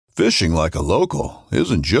Fishing like a local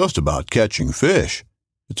isn't just about catching fish.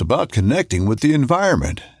 It's about connecting with the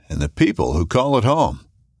environment and the people who call it home.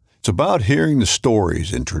 It's about hearing the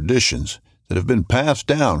stories and traditions that have been passed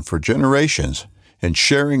down for generations and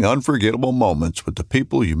sharing unforgettable moments with the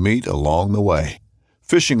people you meet along the way.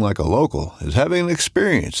 Fishing like a local is having an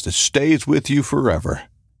experience that stays with you forever.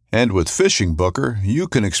 And with Fishing Booker, you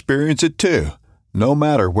can experience it too, no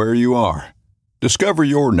matter where you are. Discover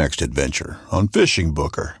your next adventure on Fishing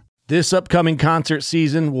Booker. This upcoming concert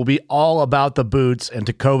season will be all about the boots, and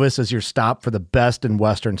Tecovas is your stop for the best in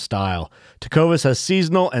Western style. Tecovas has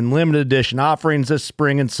seasonal and limited edition offerings this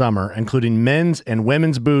spring and summer, including men's and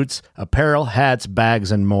women's boots, apparel, hats,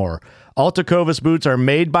 bags, and more. All Tecovas boots are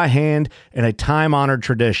made by hand in a time-honored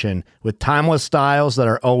tradition with timeless styles that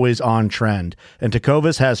are always on trend. And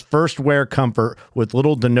Tecovas has first wear comfort with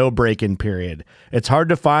little to no break-in period. It's hard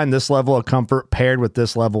to find this level of comfort paired with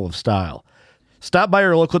this level of style. Stop by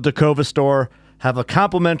your local Tecovas store, have a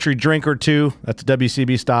complimentary drink or two, that's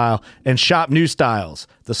WCB style, and shop new styles.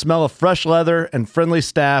 The smell of fresh leather and friendly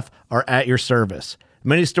staff are at your service.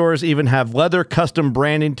 Many stores even have leather custom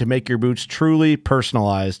branding to make your boots truly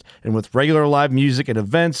personalized. And with regular live music and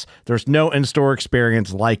events, there's no in-store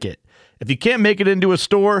experience like it. If you can't make it into a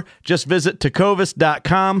store, just visit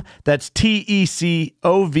tecovas.com. That's TECOVAS.com.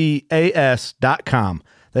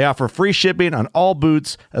 They offer free shipping on all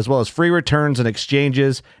boots, as well as free returns and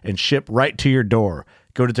exchanges, and ship right to your door.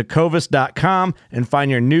 Go to tecovas.com and find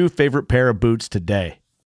your new favorite pair of boots today.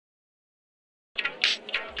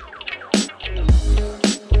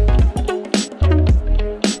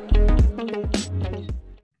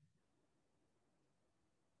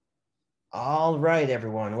 All right,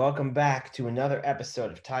 everyone. Welcome back to another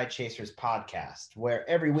episode of Tide Chasers Podcast, where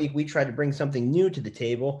every week we try to bring something new to the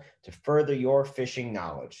table to further your fishing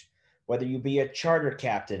knowledge. Whether you be a charter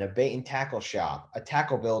captain, a bait and tackle shop, a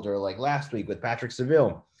tackle builder like last week with Patrick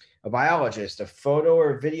Seville, a biologist, a photo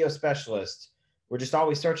or video specialist, we're just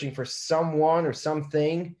always searching for someone or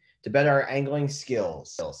something to better our angling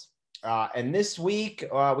skills. And this week,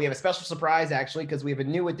 we have a special surprise, actually, because we have a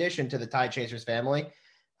new addition to the Tide Chasers family.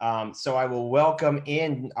 So I will welcome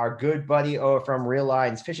in our good buddy from Real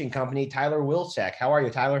Lines Fishing Company, Tyler Wilczek. How are you,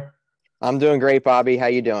 Tyler? I'm doing great, Bobby. How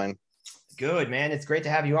you doing? Good, man. It's great to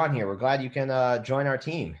have you on here. We're glad you can join our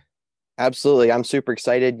team. Absolutely. I'm super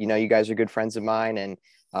excited. You know, you guys are good friends of mine, and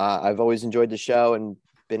I've always enjoyed the show and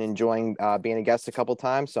been enjoying being a guest a couple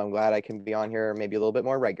times. So I'm glad I can be on here maybe a little bit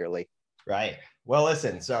more regularly. Right. Well,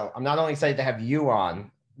 listen, so I'm not only excited to have you on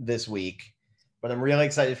this week, but I'm really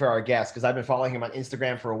excited for our guest because I've been following him on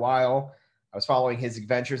Instagram for a while. I was following his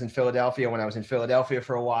adventures in Philadelphia when I was in Philadelphia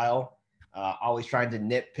for a while, always trying to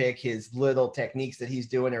nitpick his little techniques that he's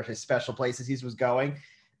doing or his special places he was going.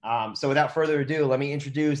 So without further ado, let me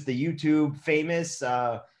introduce the YouTube famous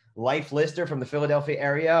life lister from the Philadelphia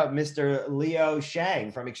area, Mr. Leo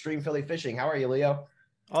Shang from Extreme Philly Fishing. How are you, Leo?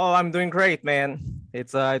 Oh, I'm doing great, man.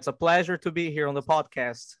 It's a pleasure to be here on the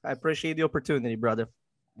podcast. I appreciate the opportunity, brother.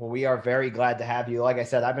 Well, we are very glad to have you. Like I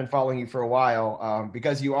said, I've been following you for a while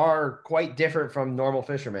because you are quite different from normal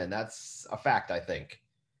fishermen. That's a fact, I think.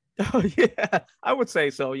 Oh, yeah, I would say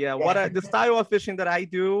so. Yeah, the style of fishing that I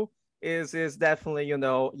do is definitely,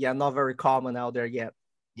 not very common out there yet.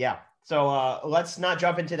 Yeah. So let's not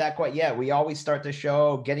jump into that quite yet. We always start the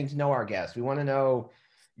show getting to know our guests. We want to know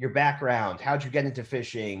your background. How'd you get into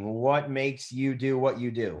fishing? What makes you do what you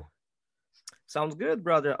do? Sounds good,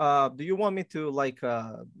 brother. Do you want me to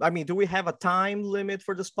do we have a time limit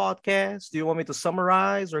for this podcast? Do you want me to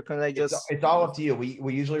summarize, or can I just... It's all up to you.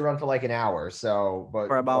 We usually run for like an hour. But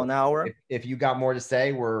for about an hour. If you got more to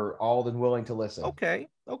say, we're all than willing to listen. Okay.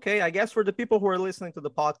 I guess for the people who are listening to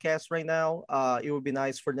the podcast right now, it would be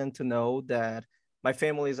nice for them to know that my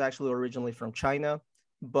family is actually originally from China,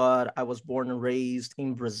 but I was born and raised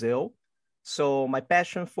in Brazil. So my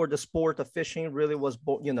passion for the sport of fishing really was,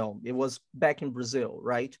 it was back in Brazil,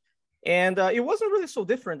 right? And it wasn't really so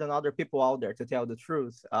different than other people out there, to tell the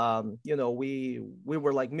truth. We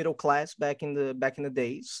were like middle class back in the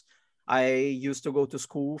days. I used to go to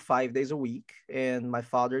school 5 days a week, and my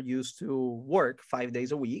father used to work 5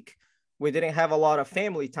 days a week. We didn't have a lot of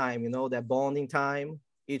family time, that bonding time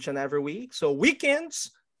each and every week. So weekends,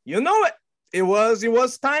 it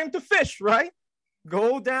was time to fish, right?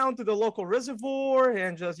 Go down to the local reservoir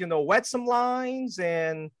and just, wet some lines.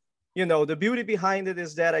 And, the beauty behind it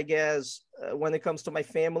is that I guess when it comes to my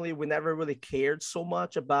family, we never really cared so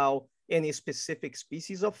much about any specific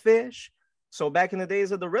species of fish. So back in the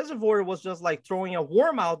days of the reservoir, it was just like throwing a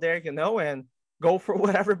worm out there, and go for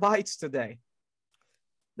whatever bites today.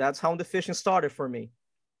 That's how the fishing started for me.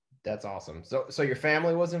 That's awesome. So your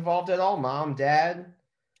family was involved at all? Mom, dad?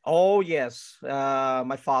 Oh yes,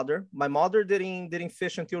 my mother didn't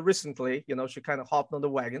fish until recently. You know, she kind of hopped on the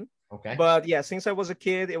wagon. Okay. But yeah, since I was a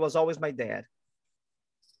kid, it was always my dad.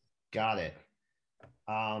 Got it.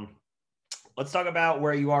 Um, let's talk about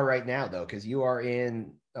where you are right now, though, because you are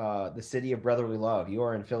in the city of brotherly love. You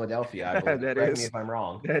are in Philadelphia, I believe. That Correct me is if I'm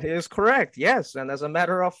wrong. that is correct. Yes, and as a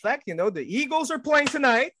matter of fact, you know, the Eagles are playing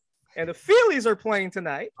tonight, and the Phillies are playing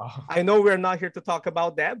tonight. Oh, I know we're not here to talk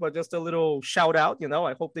about that, but just a little shout out. You know,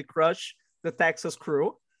 I hope they crush the Texas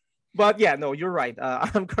Crew. But yeah, no, you're right.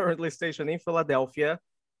 I'm currently stationed in Philadelphia.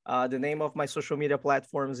 The name of my social media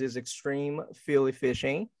platforms is Extreme Philly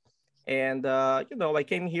Fishing. And, you know, I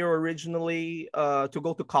came here originally to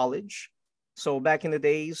go to college. So back in the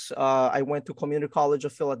days, I went to Community College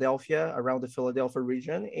of Philadelphia, around the Philadelphia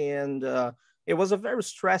region. And it was a very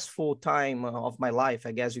stressful time of my life,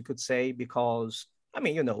 I guess you could say, because, I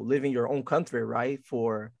mean, you know, living your own country, right?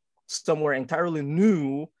 For somewhere entirely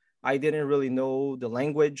new, I didn't really know the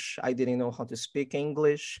language. I didn't know how to speak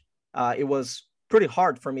English. It was pretty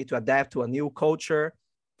hard for me to adapt to a new culture.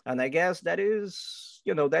 And I guess that is,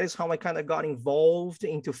 you know, that is how I kind of got involved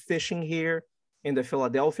into fishing here in the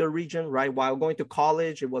Philadelphia region, right? While going to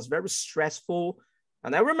college, it was very stressful.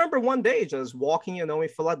 And I remember one day just walking, you know, in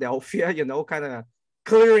Philadelphia, you know, kind of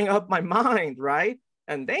clearing up my mind, right?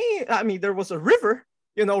 And then, I mean, there was a river,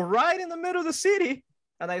 you know, right in the middle of the city.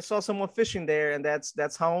 And I saw someone fishing there, and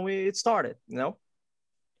that's how it started, you know?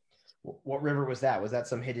 what river was that? Was that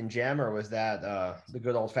some hidden gem, or was that the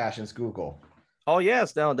good old fashioned Schuylkill? Oh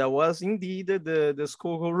yes, no, that was indeed the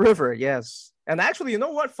Schuylkill River. Yes, and actually, you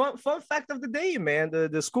know what? Fun fact of the day, man.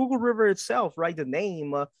 The Schuylkill River itself, right? The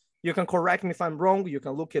name. You can correct me if I'm wrong. You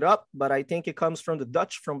can look it up, but I think it comes from the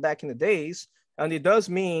Dutch from back in the days, and it does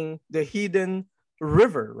mean the hidden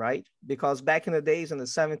river, right? Because back in the days in the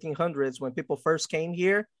 1700s, when people first came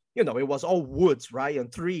here, you know, it was all woods, right,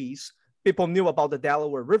 and trees. People knew about the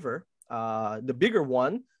Delaware River, the bigger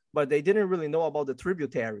one, but they didn't really know about the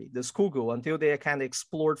tributary, the Schuylkill, until they kind of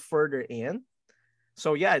explored further in.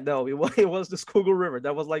 So yeah, no, it was the Schuylkill River.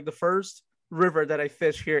 That was like the first river that I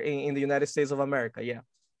fished here in the United States of America. Yeah.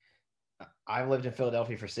 I've lived in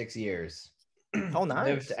Philadelphia for 6 years. Oh, nice.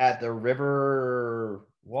 Lived at the River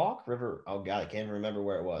Walk, River. Oh God, I can't even remember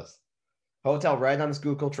where it was. Hotel right on the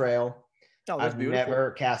Schuylkill Trail. Oh, that's I've beautiful.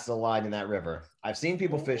 never cast a line in that river. I've seen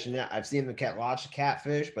people fishing it. I've seen them watch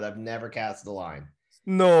catfish, but I've never cast the line.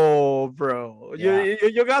 No, bro. Yeah.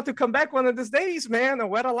 You got to come back one of these days, man, and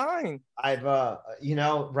wet a line. I've you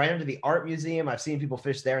know, right into the art museum. I've seen people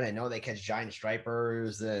fish there, and I know they catch giant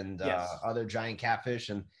stripers and Yes. other giant catfish.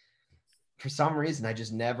 And for some reason, I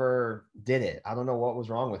just never did it. I don't know what was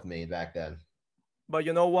wrong with me back then. But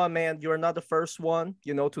you know what, man? You're not the first one,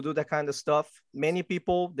 you know, to do that kind of stuff. Many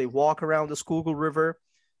people, they walk around the Schuylkill River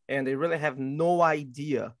and they really have no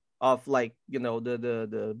idea of, like, you know,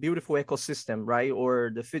 the beautiful ecosystem, right?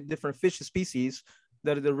 Or the different fish species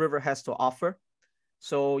that the river has to offer.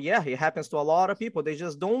 So yeah, it happens to a lot of people. They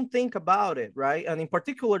just don't think about it, right? And in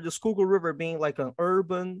particular, the Schuylkill River being like an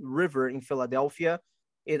urban river in Philadelphia,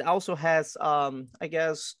 it also has, I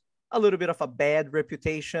guess, a little bit of a bad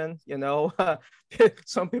reputation. You know,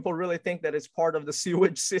 some people really think that it's part of the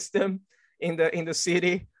sewage system in the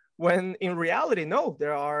city, when in reality, no,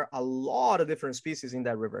 there are a lot of different species in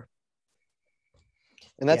that river.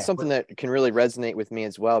 And that's Yeah, something that can really resonate with me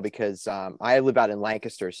as well, because I live out in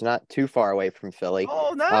Lancaster, so not too far away from Philly.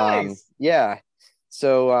 Oh, nice. Yeah.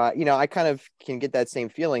 So, you know, I kind of can get that same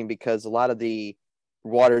feeling, because a lot of the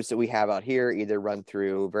waters that we have out here either run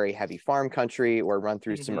through very heavy farm country or run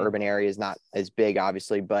through some urban areas, not as big,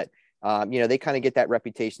 obviously, but, you know, they kind of get that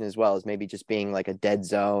reputation as well as maybe just being like a dead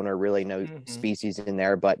zone or really no species in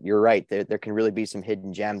there. But you're right. There can really be some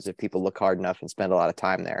hidden gems if people look hard enough and spend a lot of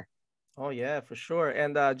time there. Oh yeah, for sure.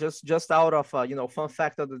 And just out of you know, fun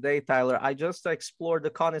fact of the day, Tyler, I just explored the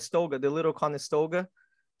Conestoga, the little Conestoga,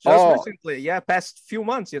 just recently. Yeah, past few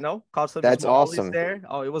months. You know, caught some That's small awesome. there.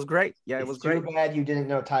 Oh, it was great. Yeah, it was great. Too bad you didn't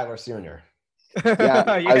know Tyler sooner. Yeah,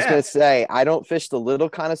 I was Yeah. gonna say I don't fish the little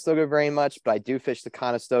Conestoga very much, but I do fish the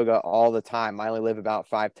Conestoga all the time. I only live about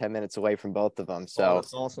 5-10 minutes away from both of them. Oh, So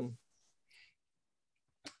that's awesome.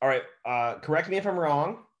 All right. Correct me if I'm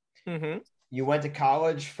wrong. Mm-hmm. You went to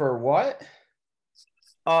college for what?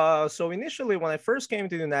 So initially, when I first came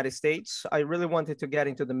to the United States, I really wanted to get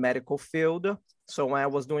into the medical field. So when I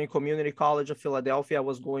was doing community college of Philadelphia, I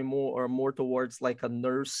was going more towards like a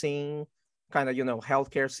nursing kind of, you know,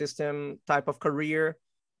 healthcare system type of career.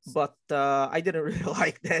 But I didn't really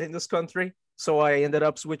like that in this country. So I ended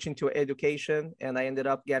up switching to education, and I ended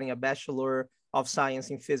up getting a bachelor of Science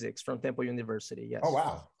and Physics from Temple University. Yes. Oh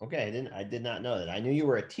wow. Okay, I did not know that. I knew you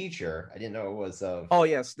were a teacher. I didn't know it was of. Oh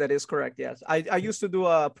yes, that is correct. Yes, I used to do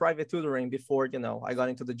a private tutoring before I got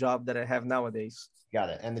into the job that I have nowadays. Got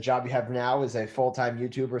it. And the job you have now is a full-time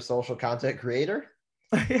YouTuber, social content creator.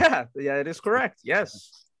 yeah, it is correct. Yes.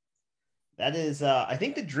 That is, I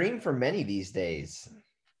think, the dream for many these days.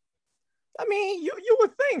 I mean, you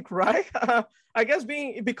would think, right? I guess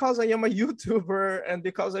because I am a YouTuber and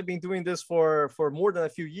because I've been doing this for more than a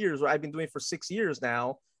few years, or I've been doing it for 6 years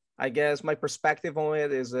now. I guess my perspective on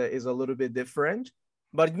it is a little bit different.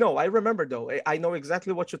 But no, I remember though. I know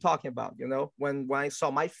exactly what you're talking about. When I saw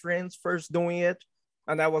my friends first doing it,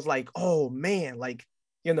 and I was like, oh man, like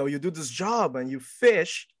you do this job and you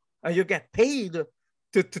fish and you get paid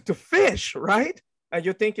to fish, right? And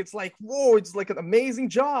you think it's like, whoa, it's like an amazing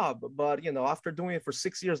job. But, after doing it for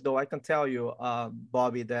 6 years, though, I can tell you,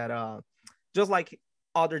 Bobby, that just like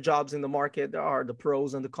other jobs in the market, there are the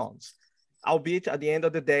pros and the cons. Albeit at the end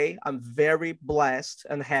of the day, I'm very blessed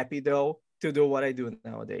and happy, though, to do what I do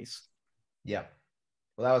nowadays. Yeah.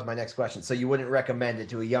 Well, that was my next question. So you wouldn't recommend it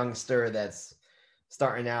to a youngster that's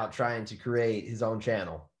starting out trying to create his own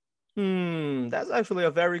channel? That's actually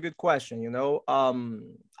a very good question.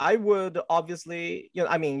 I would obviously,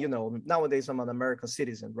 nowadays I'm an American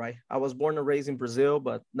citizen, right? I was born and raised in Brazil,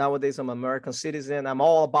 but nowadays I'm an American citizen. I'm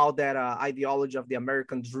all about that ideology of the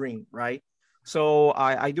American dream, right? So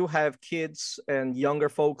I do have kids and younger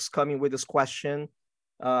folks coming with this question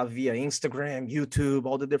via Instagram, YouTube,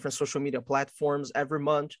 all the different social media platforms every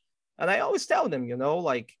month. And I always tell them,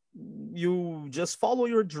 you just follow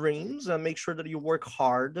your dreams and make sure that you work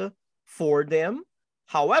hard for them.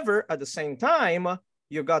 However, at the same time,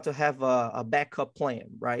 you got to have a backup plan,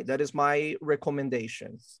 right? That is my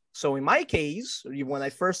recommendation. So in my case, when I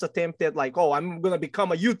first attempted, like, oh, I'm gonna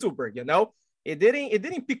become a YouTuber, it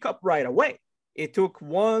didn't pick up right away. It took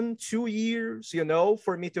 1-2 years,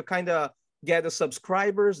 for me to kind of get the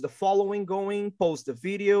subscribers, the following going, post the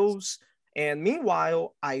videos. And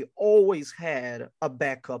meanwhile, I always had a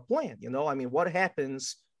backup plan. What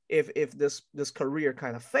happens if this career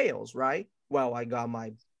kind of fails, right? Well, I got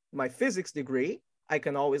my physics degree. I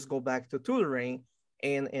can always go back to tutoring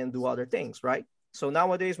and do other things, right? So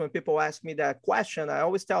nowadays, when people ask me that question, I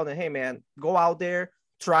always tell them, hey, man, go out there,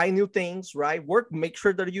 try new things, right? Make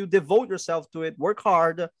sure that you devote yourself to it, work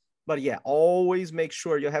hard. But yeah, always make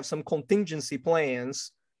sure you have some contingency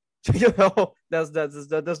plans. That's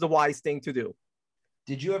the wise thing to do.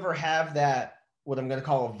 Did you ever have that, what I'm going to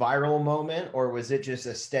call a viral moment, or was it just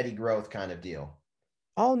a steady growth kind of deal?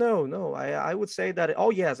 Oh, no. I would say that,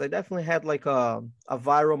 oh, yes, I definitely had like a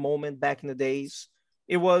viral moment back in the days.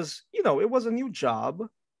 It was, it was a new job.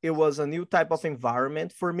 It was a new type of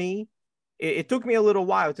environment for me. It took me a little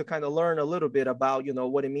while to kind of learn a little bit about,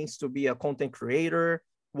 what it means to be a content creator,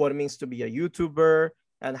 what it means to be a YouTuber,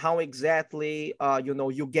 and how exactly,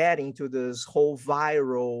 you get into this whole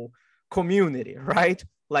viral community, right?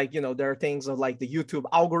 Like, there are things of like the YouTube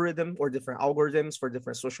algorithm or different algorithms for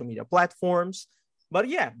different social media platforms. But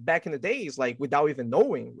yeah, back in the days, like without even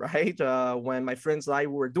knowing, right? When my friends and I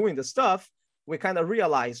were doing the stuff, we kind of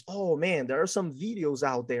realized, oh man, there are some videos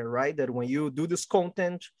out there, right? That when you do this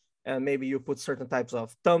content and maybe you put certain types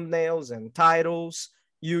of thumbnails and titles,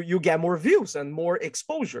 you get more views and more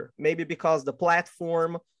exposure, maybe because the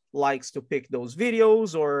platform likes to pick those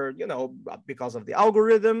videos or, because of the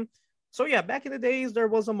algorithm. So yeah, back in the days, there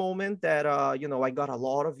was a moment that, I got a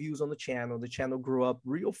lot of views on the channel. The channel grew up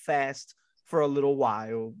real fast for a little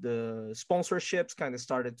while. The sponsorships kind of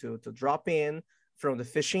started to drop in from the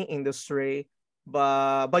fishing industry.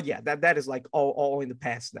 But yeah, that is like all in the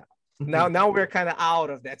past now. Now we're kind of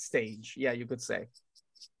out of that stage. Yeah, you could say.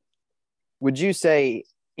 Would you say,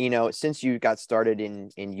 since you got started in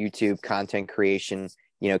YouTube content creation,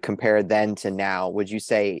 compared then to now, would you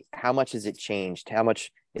say how much has it changed? How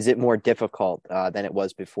much is it more difficult than it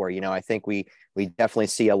was before? I think we definitely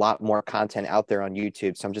see a lot more content out there on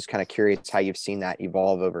YouTube. So I'm just kind of curious how you've seen that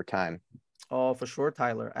evolve over time. Oh, for sure,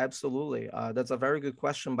 Tyler. Absolutely. That's a very good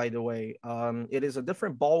question, by the way. It is a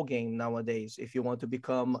different ball game nowadays if you want to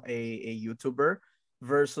become a YouTuber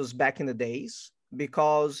versus back in the days.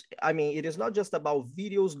 Because, it is not just about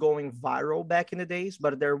videos going viral back in the days,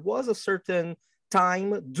 but there was a certain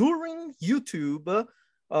time during YouTube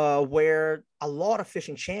where a lot of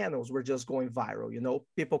fishing channels were just going viral.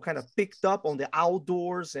 People kind of picked up on the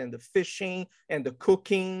outdoors and the fishing and the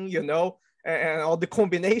cooking, and all the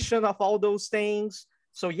combination of all those things.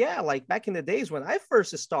 So yeah, like back in the days when I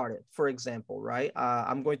first started, for example, right?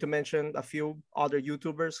 I'm going to mention a few other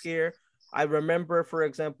YouTubers here. I remember, for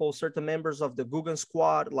example, certain members of the Guggen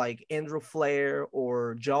Squad like Andrew Flair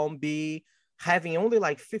or John B. having only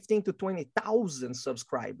like 15 to 20,000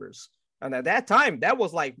 subscribers. And at that time, that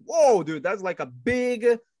was like, whoa, dude, that's like a big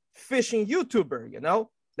fishing YouTuber, you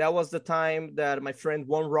know? That was the time that my friend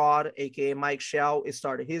One Rod, aka Mike Shell,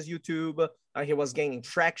 started his YouTube. He was gaining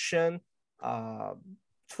traction.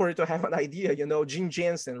 For you to have an idea, you know, Jim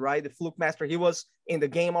Jensen, right? The Fluke Master, he was in the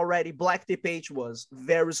game already. Black Tip H was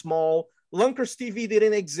very small. Lunkers TV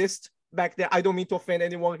didn't exist back then. I don't mean to offend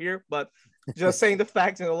anyone here, but just saying the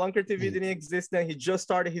facts, you know, Lunker TV didn't exist then. He just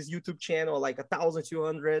started his YouTube channel, like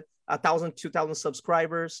 1,200, 2,000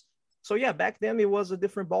 subscribers. So yeah, back then it was a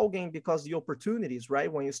different ball game because the opportunities,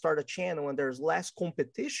 right? When you start a channel and there's less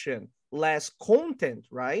competition, less content,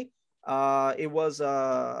 right? It was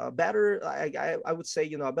a better, I would say,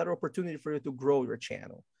 you know, a better opportunity for you to grow your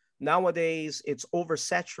channel. Nowadays, it's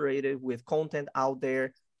oversaturated with content out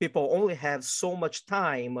there. People only have so much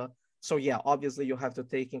time. So yeah, obviously you have to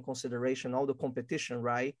take in consideration all the competition,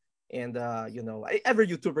 right? And, you know, every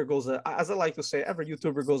YouTuber goes, as I like to say, every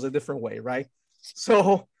YouTuber goes a different way, right?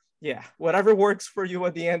 So yeah, whatever works for you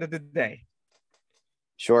at the end of the day.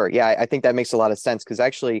 Sure. Yeah, I think that makes a lot of sense because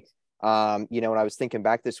actually, you know, when I was thinking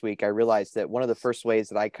back this week, I realized that one of the first ways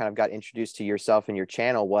that I kind of got introduced to yourself and your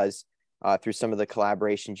channel was through some of the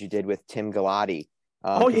collaborations you did with Tim Galati.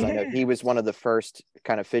 I know he was one of the first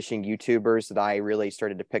kind of fishing YouTubers that I really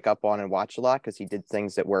started to pick up on and watch a lot because he did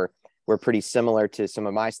things that were pretty similar to some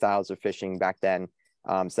of my styles of fishing back then.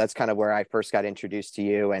 So that's kind of where I first got introduced to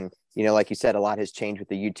you. And, you know, like you said, a lot has changed with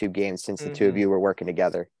the YouTube game since the two of you were working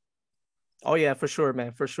together. Oh, yeah, for sure,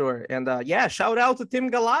 man, for sure. And yeah, shout out to Tim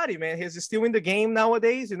Galati, man. He's still in the game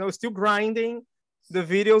nowadays, you know, still grinding the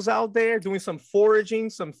videos out there, doing some foraging,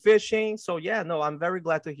 some fishing. So yeah, no, I'm very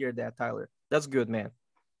glad to hear that, Tyler. That's good, man.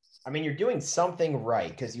 I mean, you're doing something right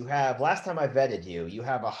because you have, last time I vetted you, you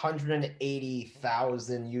have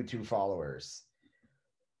 180,000 YouTube followers.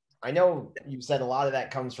 I know you said a lot of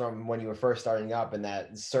that comes from when you were first starting up and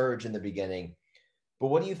that surge in the beginning, but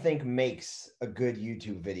what do you think makes a good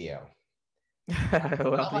YouTube video?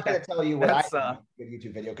 Well, I'm not going to tell you what I think a good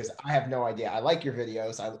YouTube video because I have no idea. I like your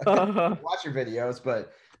videos. I watch your videos,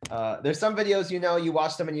 but there's some videos, you know, you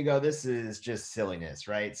watch them and you go, this is just silliness,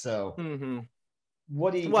 right? So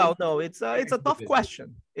what do you... Well, no, it's a tough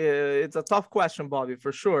question. It's a tough question, Bobby,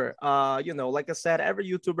 for sure. You know, like I said, every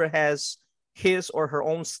YouTuber has his or her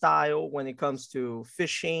own style when it comes to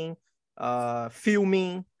fishing,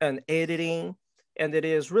 filming, and editing. And it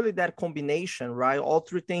is really that combination, right? All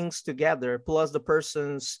three things together, plus the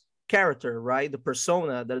person's character, right? The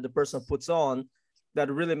persona that the person puts on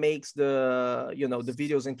that really makes the, you know, the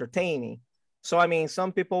videos entertaining. So, I mean,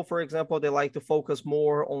 some people, for example, they like to focus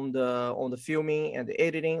more on the filming and the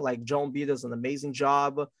editing. Like John B does an amazing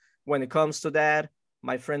job when it comes to that.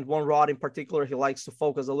 My friend One Rod in particular, he likes to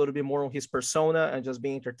focus a little bit more on his persona and just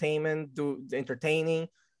being entertaining.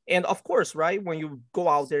 And of course, right, when you go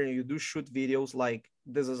out there and you do shoot videos, like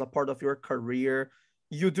this is a part of your career,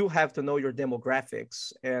 you do have to know your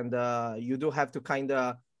demographics and you do have to kind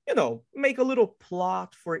of, you know, make a little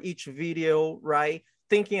plot for each video, right?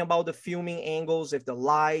 Thinking about the filming angles, if the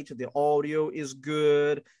light, the audio is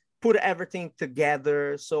good, put everything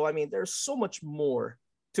together. So, I mean, there's so much more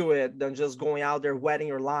to it than just going out there, wetting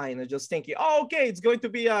your line and just thinking, oh, okay, it's going to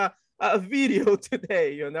be a video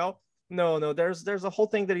today, you know? No, there's a whole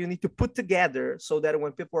thing that you need to put together so that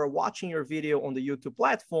when people are watching your video on the YouTube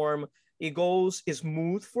platform, it goes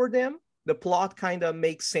smooth for them. The plot kind of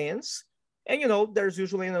makes sense. And, you know, there's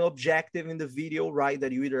usually an objective in the video, right,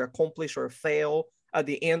 that you either accomplish or fail at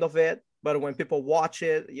the end of it. But when people watch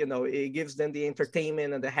it, you know, it gives them the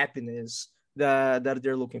entertainment and the happiness that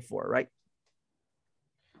they're looking for, right?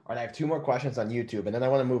 All right, I have two more questions on YouTube, and then I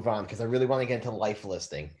want to move on because I really want to get into life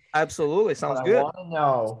listing. Absolutely, sounds good. I want to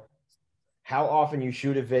know how often you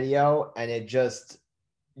shoot a video and it just,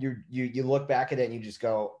 you look back at it and you just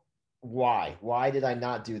go, why? Why did I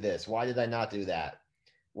not do this? Why did I not do that?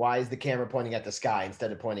 Why is the camera pointing at the sky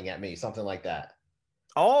instead of pointing at me? Something like that.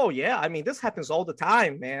 Oh, yeah. I mean, this happens all the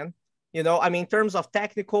time, man. You know, I mean, in terms of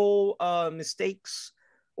technical mistakes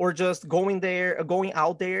or just going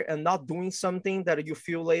out there and not doing something that you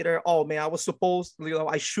feel later, oh, man, I was supposed, you know,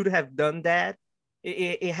 I should have done that.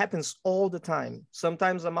 It happens all the time.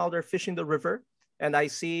 Sometimes I'm out there fishing the river and I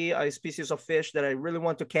see a species of fish that I really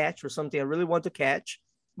want to catch or something I really want to catch.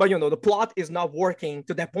 But, you know, the plot is not working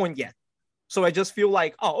to that point yet. So I just feel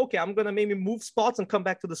like, oh, okay, I'm going to maybe move spots and come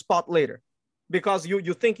back to the spot later. Because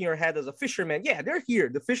you think in your head as a fisherman, yeah, they're here.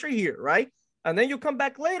 The fish are here, right? And then you come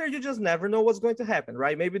back later, you just never know what's going to happen,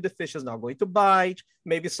 right? Maybe the fish is not going to bite.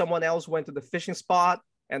 Maybe someone else went to the fishing spot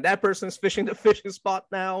and that person is fishing the fishing spot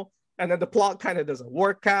now. And then the plot kind of doesn't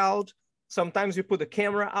work out. Sometimes you put the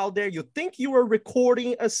camera out there. You think you are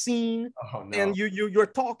recording a scene, Oh, no. and you're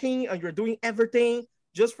talking and you're doing everything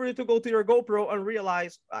just for you to go to your GoPro and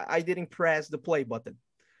realize I didn't press the play button.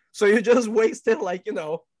 So you just wasted, like, you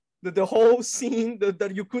know, the whole scene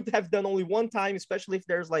that you could have done only one time, especially if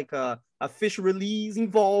there's like a fish release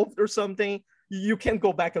involved or something. You can't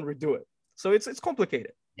go back and redo it. So it's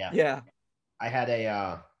complicated. Yeah.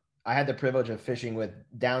 I had the privilege of fishing with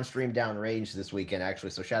Downstream Downrange this weekend,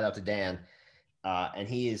 actually. So shout out to Dan. And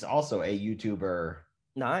he is also a YouTuber.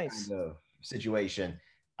 Nice. Kind of situation.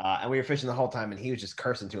 And we were fishing the whole time, and he was just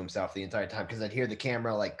cursing to himself the entire time because I'd hear the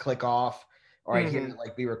camera like click off, or I'd hear it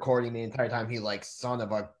like be recording the entire time. He like, son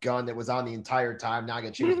of a gun, that was on the entire time. Now I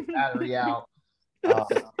got to change the battery out.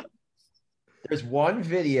 There's one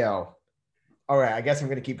video. All right, I guess I'm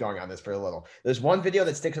going to keep going on this for a little. There's one video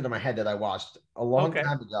that sticks into my head that I watched a long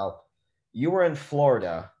time ago. You were in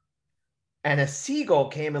Florida, and a seagull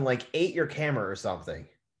came and like ate your camera or something.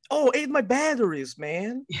 Oh, ate my batteries,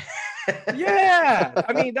 man. Yeah.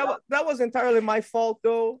 I mean, that was entirely my fault,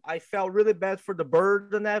 though. I felt really bad for the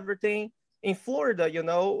bird and everything. In Florida, you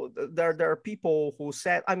know, there are people who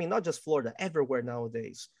said, I mean, not just Florida, everywhere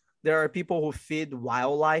nowadays. There are people who feed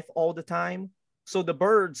wildlife all the time. So the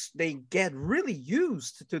birds, they get really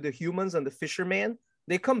used to the humans and the fishermen.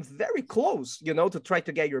 They come very close, you know, to try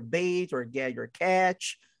to get your bait or get your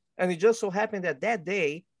catch. And it just so happened that that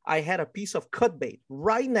day, I had a piece of cut bait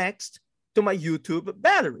right next to my YouTube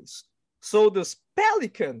batteries. So this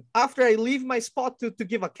pelican, after I leave my spot to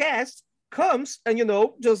give a cast, comes and, you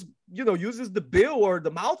know, just, you know, uses the bill or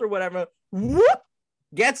the mouth or whatever, whoop,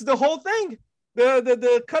 gets the whole thing,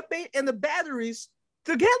 the cut bait and the batteries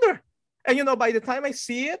together. And, you know, by the time I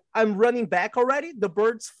see it, I'm running back already. The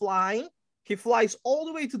bird's flying. He flies all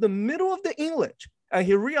the way to the middle of the inlet, and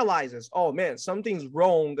he realizes, oh, man, something's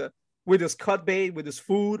wrong with his cut bait, with his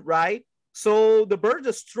food, right? So the bird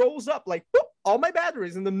just throws up like, boop, all my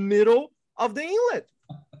batteries in the middle of the inlet.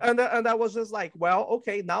 And I was just like, well,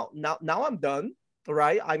 okay, now I'm done,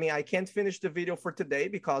 right? I mean, I can't finish the video for today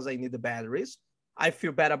because I need the batteries. I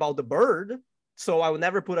feel bad about the bird, so I will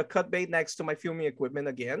never put a cut bait next to my filming equipment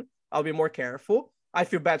again. I'll be more careful. I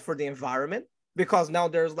feel bad for the environment because now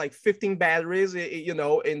there's like 15 batteries, you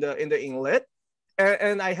know, in the inlet,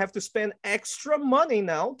 and I have to spend extra money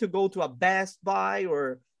now to go to a Best Buy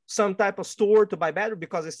or some type of store to buy battery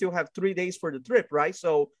because I still have 3 days for the trip, right?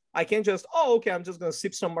 So I can't just, oh, okay, I'm just going to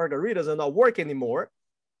sip some margaritas and not work anymore.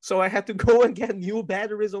 So I had to go and get new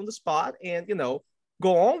batteries on the spot and, you know,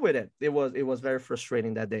 go on with it. It was very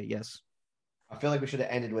frustrating that day. Yes. I feel like we should have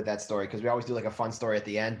ended with that story because we always do like a fun story at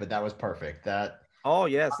the end, but that was perfect. Oh,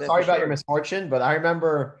 yes. Sorry about your misfortune, but I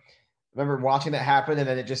remember watching that happen, and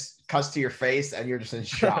then it just cuts to your face and you're just in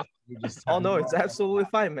shock. Oh, no, it's absolutely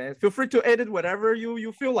fine, man. Feel free to edit whatever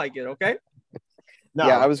you feel like it, okay? No.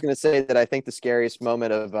 Yeah, I was going to say that I think the scariest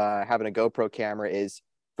moment of having a GoPro camera is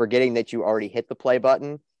forgetting that you already hit the play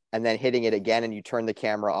button and then hitting it again and you turn the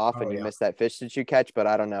camera off and you miss that fish that you catch. But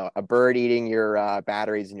I don't know, a bird eating your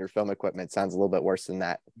batteries and your film equipment sounds a little bit worse than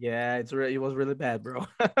that. Yeah, it was really bad, bro.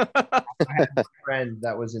 I had a friend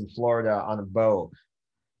that was in Florida on a boat,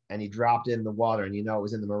 and he dropped in the water, and, you know, it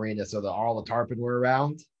was in the marina, so all the tarpon were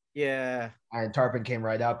around. Yeah. And tarpon came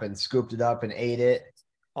right up and scooped it up and ate it.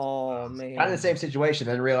 Oh, man. Kind of the same situation.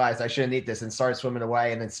 Then realized I shouldn't eat this and started swimming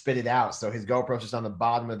away and then spit it out. So his GoPro's just on the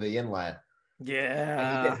bottom of the inlet.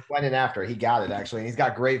 Yeah. He went in after. He got it, actually. And he's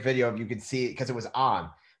got great video of, you could see it because it was on.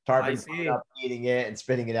 Tarpon up eating it and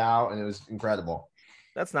spitting it out, and it was incredible.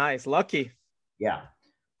 That's nice. Lucky. Yeah.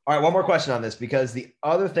 All right, one more question on this, because the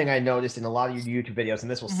other thing I noticed in a lot of your YouTube videos,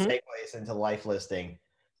 and this will segue us into life listing,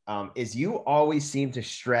 is you always seem to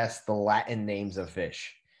stress the Latin names of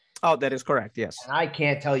fish. Oh, that is correct. Yes. And I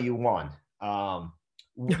can't tell you one.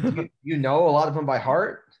 You know a lot of them by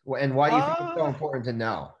heart? And why do you think it's so important to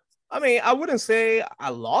know? I mean, I wouldn't say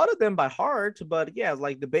a lot of them by heart, but yeah,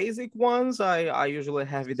 like the basic ones, I usually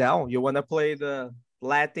have it down. You want to play the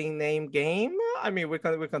Latin name game? I mean, we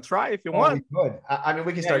can try if you want. We could. I mean,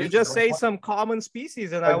 we can start. You just say some common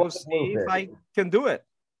species, and I will see if I can do it.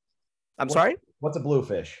 I'm sorry? What's a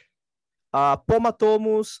bluefish?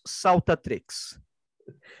 Pomatomus saltatrix.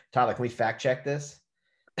 Tyler, can we fact check this?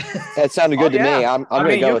 That sounded good to me. I'm going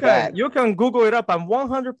to go with that. You can Google it up. I'm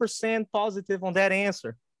 100% positive on that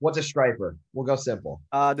answer. What's a striper? We'll go simple.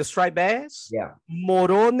 The striped bass? Yeah.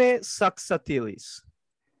 Morone saxatilis.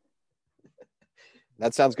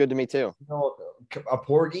 That sounds good to me too. A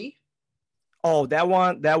porgy? Oh, that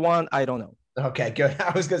one, I don't know. Okay, good.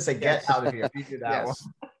 I was gonna say get out of here. You do that one.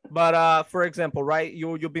 But for example, right,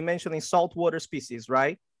 you'll be mentioning saltwater species,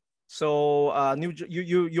 right? So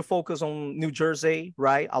you focus on New Jersey,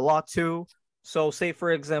 right? A lot too. So say,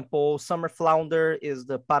 for example, summer flounder is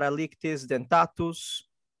the Paralictis dentatus.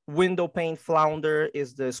 Window pane flounder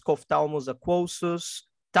is the Scophtalmus aquosus.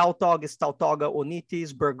 Tautog is Tautoga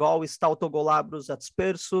onitis. Bergol is Tautogolabrus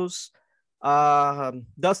aspersus.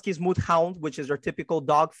 Dusky smooth hound, which is your typical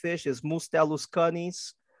dogfish, is Mustelus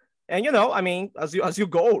canis. And I mean, as you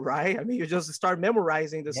go, right? I mean, you just start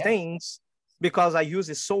memorizing these things because I use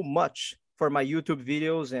it so much for my YouTube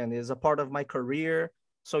videos and is a part of my career.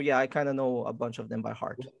 So yeah, I kind of know a bunch of them by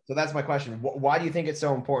heart. So that's my question. Why do you think it's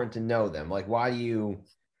so important to know them? Like, why do you?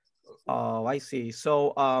 Oh, I see.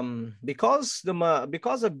 So because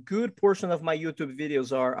a good portion of my YouTube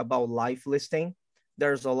videos are about life listing,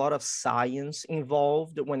 there's a lot of science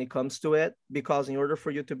involved when it comes to it, because in order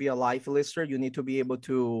for you to be a life lister, you need to be able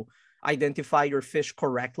to identify your fish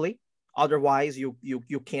correctly. Otherwise, you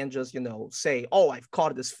can't just, say, oh, I've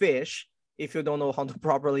caught this fish, if you don't know how to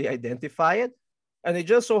properly identify it. And it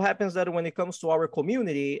just so happens that when it comes to our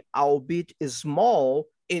community, albeit small,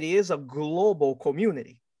 it is a global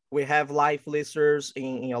community. We have life listers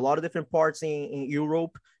in a lot of different parts in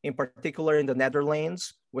Europe, in particular in the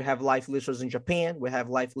Netherlands. We have life listers in Japan. We have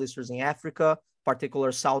life listers in Africa,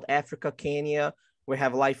 particular South Africa, Kenya. We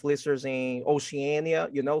have life listers in Oceania,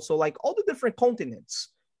 so like all the different continents.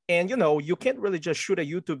 And, you can't really just shoot a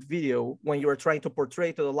YouTube video when you're trying to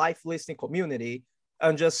portray to the life listing community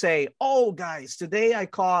and just say, oh, guys, today I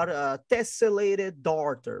caught a tessellated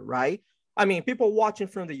darter, right? I mean, people watching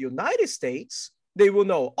from the United States, they will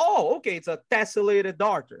know, oh, okay, it's a tessellated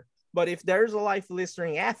darter. But if there's a life lister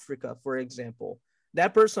in Africa, for example,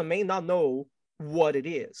 that person may not know what it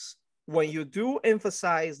is. When you do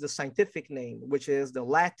emphasize the scientific name, which is the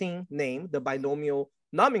Latin name, the binomial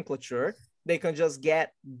nomenclature, they can just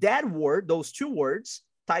get that word, those two words,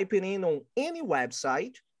 type it in on any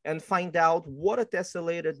website and find out what a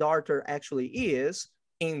tessellated darter actually is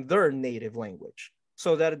in their native language,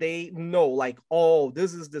 so that they know, like, oh,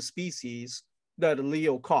 this is the species that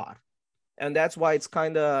Leo caught. And that's why it's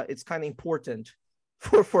kind of important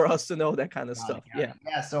for us to know that kind of stuff. Yeah.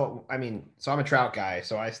 So I'm a trout guy,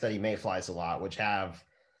 so I study mayflies a lot, which have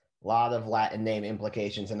a lot of Latin name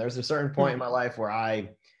implications. And there's a certain point in my life where I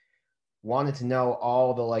wanted to know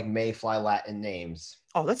all the like mayfly Latin names.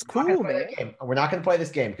 Oh, that's cool, man. We're not going to play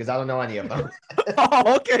this game because I don't know any of them.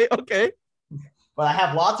 Oh, okay. But I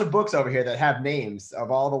have lots of books over here that have names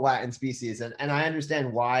of all the Latin species, and I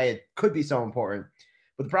understand why it could be so important.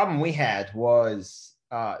 But the problem we had was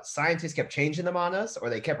scientists kept changing them on us,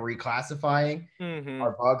 or they kept reclassifying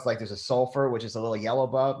our bugs. Like there's a sulfur, which is a little yellow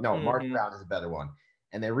bug. No, March brown is a better one.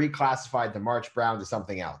 And they reclassified the March brown to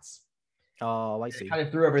something else. Oh, I see. It kind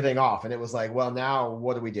of threw everything off, and it was like, well, now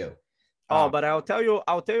what do we do? But I'll tell you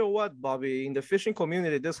what, Bobby, in the fishing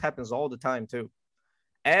community, this happens all the time too.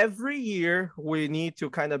 Every year we need to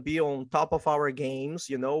kind of be on top of our games,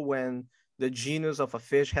 when the genus of a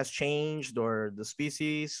fish has changed or the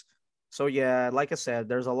species. So yeah, like I said,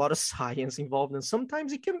 there's a lot of science involved, and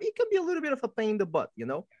sometimes it can be a little bit of a pain in the butt,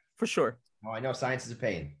 for sure. Oh, I know science is a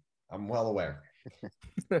pain. I'm well aware.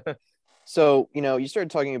 So, you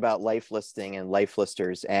started talking about life listing and life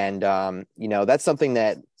listers, and, that's something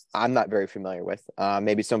that I'm not very familiar with.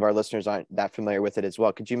 Maybe some of our listeners aren't that familiar with it as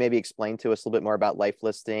well. Could you maybe explain to us a little bit more about life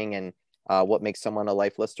listing and what makes someone a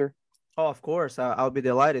life lister? Oh, of course. I'll be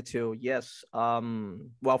delighted to. Yes.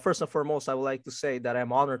 Well, first and foremost, I would like to say that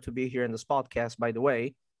I'm honored to be here in this podcast, by the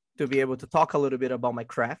way, to be able to talk a little bit about my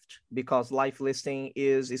craft, because life listing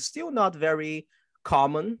is still not very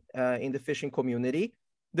common in the fishing community.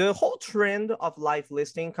 The whole trend of life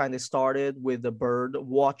listing kind of started with the bird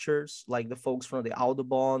watchers, like the folks from the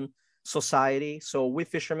Audubon Society. So we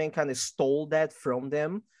fishermen kind of stole that from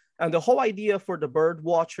them. And the whole idea for the bird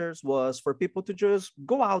watchers was for people to just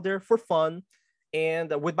go out there for fun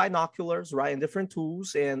and with binoculars, right, and different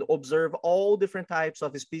tools, and observe all different types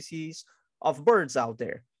of species of birds out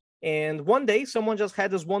there. And one day someone just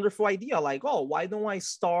had this wonderful idea, like, oh, why don't I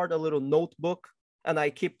start a little notebook and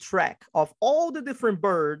I keep track of all the different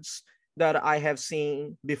birds that I have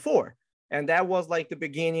seen before. And that was like the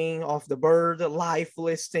beginning of the bird life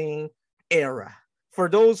listing era. For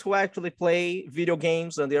those who actually play video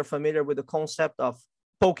games and they're familiar with the concept of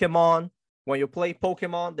Pokemon, when you play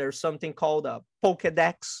Pokemon, there's something called a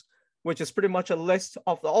Pokedex, which is pretty much a list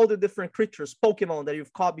of all the different creatures, Pokemon that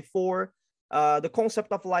you've caught before. The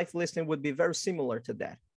concept of life listing would be very similar to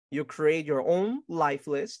that. You create your own life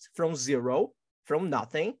list from zero, from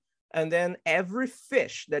nothing, and then every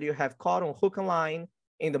fish that you have caught on hook and line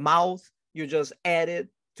in the mouth, you just add it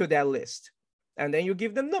to that list. And then you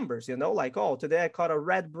give them numbers, like, oh, today I caught a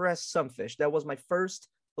red breast sunfish. That was my first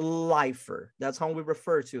lifer. That's how we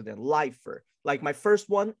refer to them, lifer. Like my first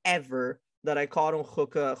one ever that I caught on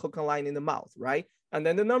hook and line in the mouth, right? And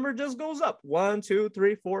then the number just goes up 1, 2,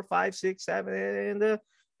 3, 4, 5, 6, 7,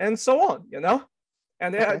 and so on, you know?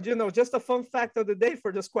 And Okay. you know, just a fun fact of the day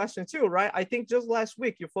for this question too, right? I think just last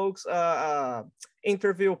week you folks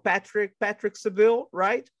interview Patrick Seville,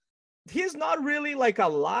 right? He's not really like a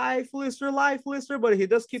life lister, but he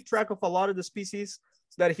does keep track of a lot of the species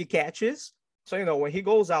that he catches. So, you know, when he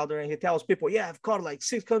goes out there and he tells people, yeah, I've caught like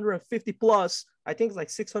 650 plus, I think it's like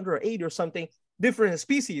 680 or something, different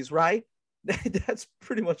species, right? That's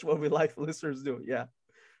pretty much what we life listers do. Yeah.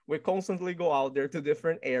 We constantly go out there to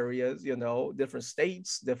different areas, you know, different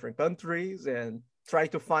states, different countries, and try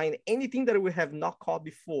to find anything that we have not caught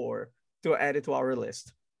before to add it to our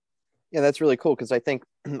list. Yeah, that's really cool because I think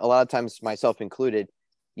a lot of times, myself included,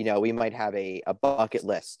 you know, we might have a bucket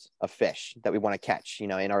list of fish that we want to catch, you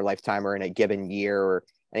know, in our lifetime or in a given year or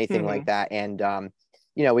anything like that. And,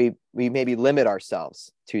 you know, we maybe limit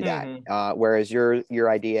ourselves to that. Whereas your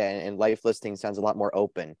idea and life listing sounds a lot more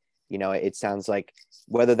open. You know, it sounds like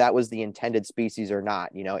whether that was the intended species or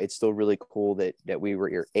not, you know, it's still really cool that we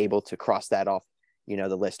were able to cross that off, you know,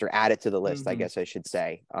 the list or add it to the list, I guess I should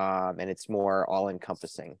say. And it's more all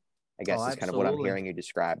encompassing, I guess, is kind of what I'm hearing you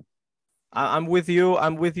describe. I'm with you.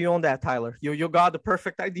 I'm with you on that, Tyler. You got the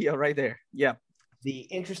perfect idea right there. Yeah. The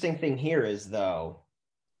interesting thing here is, though,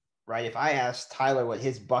 right, if I ask Tyler what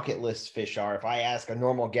his bucket list fish are, if I ask a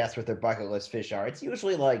normal guest what their bucket list fish are, it's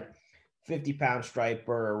usually like 50-pound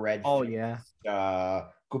striper or red. Oh, fish, yeah.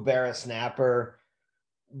 Cubera snapper.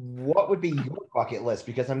 What would be your bucket list?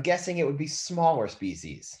 Because I'm guessing it would be smaller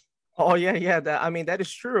species. Oh, yeah. That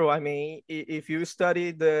is true. I mean, if you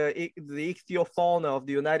study the ichthyofauna of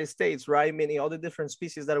the United States, right, meaning all the different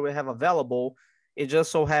species that we have available, it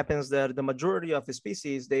just so happens that the majority of the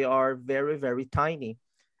species, they are very, very tiny.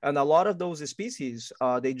 And a lot of those species,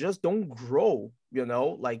 they just don't grow, you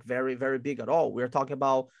know, like very, very big at all. We're talking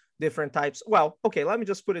about different types. Well, okay, let me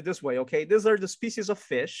just put it this way, okay? These are the species of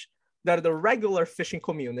fish that the regular fishing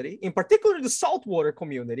community, in particular the saltwater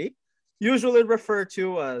community, usually refer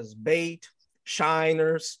to as bait,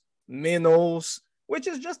 shiners, minnows, which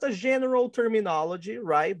is just a general terminology,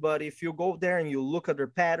 right? But if you go there and you look at their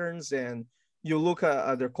patterns and you look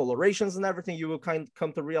at their colorations and everything, you will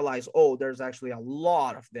come to realize, oh, there's actually a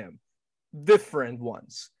lot of them, different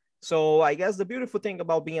ones. So I guess the beautiful thing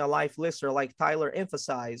about being a life lister, like Tyler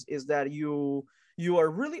emphasized, is that you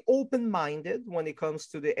are really open-minded when it comes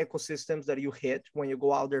to the ecosystems that you hit when you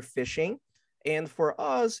go out there fishing. And for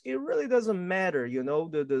us, it really doesn't matter, you know,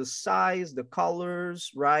 the size, the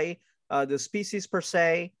colors, right? The species per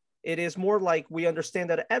se. It is more like we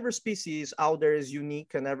understand that every species out there is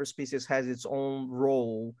unique and every species has its own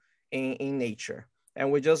role in nature.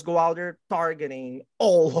 And we just go out there targeting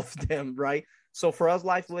all of them, right? So for us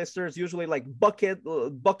life listers, usually like bucket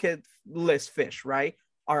list fish, right,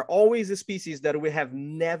 are always a species that we have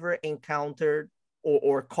never encountered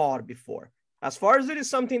or caught before. As far as it is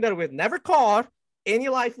something that we've never caught, any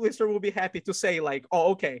life lister will be happy to say like,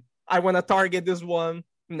 oh, okay, I want to target this one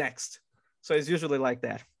next. So it's usually like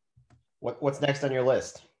that. What's next on your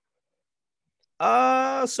list?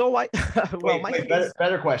 Better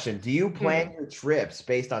question. Do you plan your trips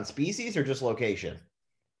based on species or just location?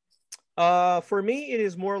 For me, it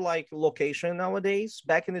is more like location nowadays.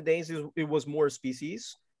 Back in the days, it was more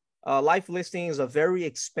species. Life listing is a very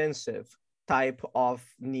expensive type of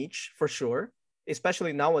niche for sure,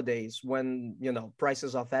 especially nowadays when, you know,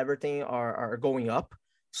 prices of everything are going up.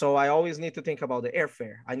 So I always need to think about the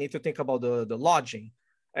airfare. I need to think about the lodging.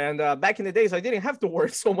 And back in the days, I didn't have to worry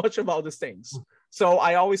so much about these things. So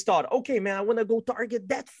I always thought, okay, man, I want to go target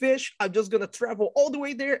that fish. I'm just going to travel all the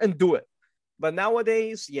way there and do it. But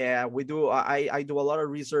nowadays, yeah, we do. I do a lot of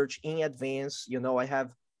research in advance. You know, I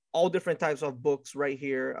have all different types of books right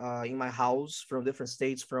here in my house from different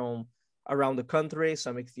states from around the country,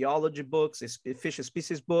 some ichthyology books, fish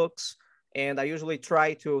species books. And I usually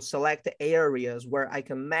try to select areas where I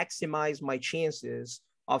can maximize my chances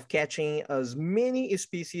of catching as many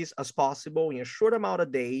species as possible in a short amount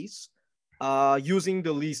of days, using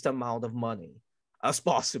the least amount of money as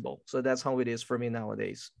possible. So that's how it is for me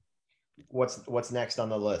nowadays. What's next on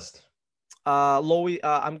the list?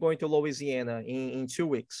 I'm going to Louisiana in 2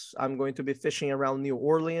 weeks. I'm going to be fishing around New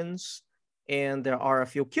Orleans, and there are a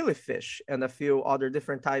few killifish and a few other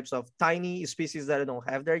different types of tiny species that I don't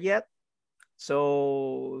have there yet.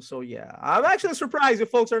 So yeah, I'm actually surprised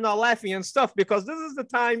if folks are not laughing and stuff, because this is the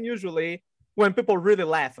time usually when people really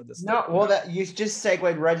laugh at this. No, well, that you just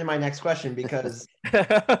segued right into my next question, because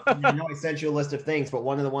I know I sent you a list of things, but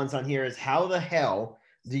one of the ones on here is, how the hell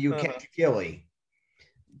do you catch killie?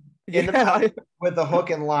 in the past, with the hook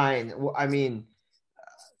and line.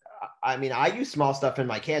 I use small stuff in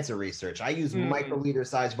my cancer research. I use microliter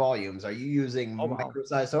size volumes. Are you using micro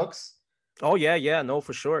size hooks? Oh yeah, no,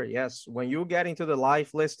 for sure. Yes, when you get into the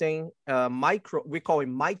live listing, we call it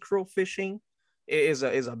micro fishing, is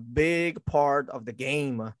a big part of the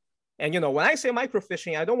game. And when I say micro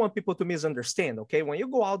fishing, I don't want people to misunderstand. Okay, when you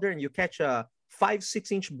go out there and you catch a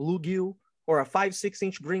 5-6 inch bluegill or a 5-6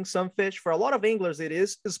 inch green sunfish, for a lot of anglers it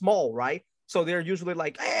is small, right? So they're usually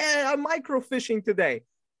like, "Hey, I'm micro fishing today."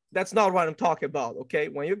 That's not what I'm talking about. Okay,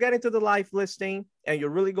 when you get into the live listing and you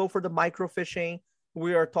really go for the micro fishing,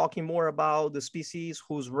 we are talking more about the species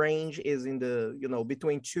whose range is in the,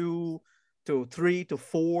 between 2 to 3 to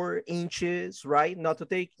 4 inches, right? Not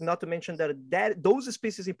to mention that those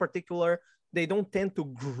species in particular, they don't tend to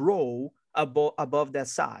grow above that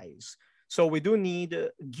size. So we do need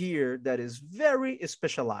gear that is very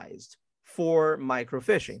specialized for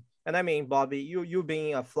microfishing. And I mean, Bobby, you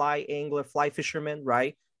being a fly angler, fly fisherman,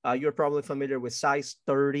 right? You're probably familiar with size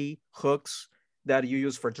 30 hooks that you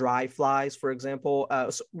use for dry flies, for example.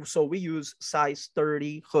 So we use size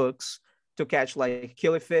 30 hooks to catch like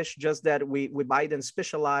killifish, just that we buy them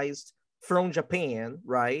specialized from Japan,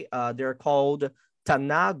 right? They're called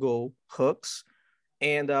Tanago hooks.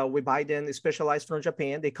 And we buy them specialized from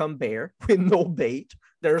Japan. They come bare with no bait.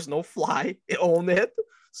 There's no fly on it.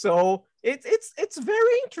 So it's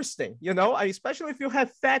very interesting, especially if you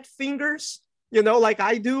have fat fingers, like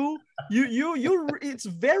I do. It's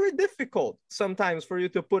very difficult sometimes for you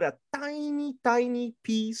to put a tiny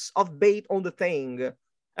piece of bait on the thing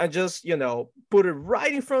and just, put it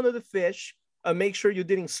right in front of the fish and make sure you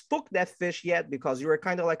didn't spook that fish yet, because you were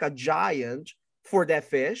kind of like a giant for that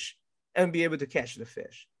fish, and be able to catch the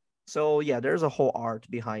fish. So yeah, there's a whole art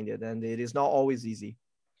behind it, and it is not always easy.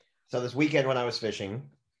 So this weekend when I was fishing,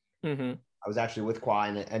 I was actually with Kwa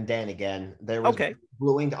and Dan again. There was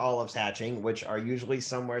blue-winged olives hatching, which are usually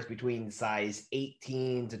somewhere between size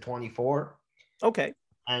 18 to 24. Okay.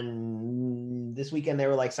 And this weekend they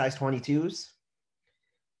were like size 22s.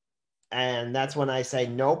 And that's when I say,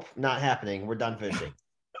 nope, not happening. We're done fishing.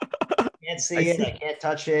 Can't see it. I can't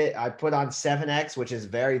touch it. I put on 7X, which is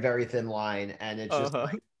very, very thin line. And it's just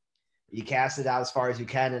like, you cast it out as far as you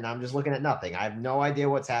can. And I'm just looking at nothing. I have no idea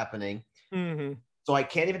what's happening. So I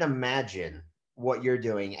can't even imagine what you're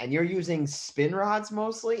doing. And you're using spin rods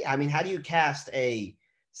mostly? I mean, how do you cast a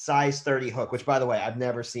size 30 hook, which by the way, I've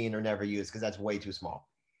never seen or never used because that's way too small.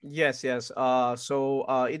 Yes.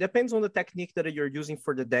 So it depends on the technique that you're using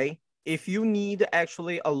for the day. If you need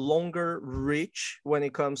actually a longer reach when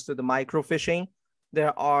it comes to the microfishing,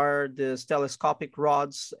 there are the telescopic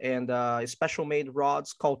rods and special made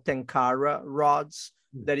rods called Tenkara rods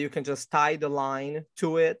that you can just tie the line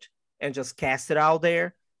to it and just cast it out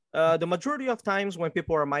there. The majority of times when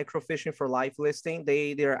people are microfishing for live listing,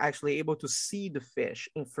 they're actually able to see the fish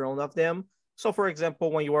in front of them. So for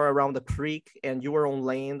example, when you are around the creek and you are on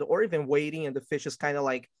land or even waiting and the fish is kind of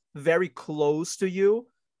like very close to you,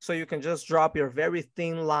 so you can just drop your very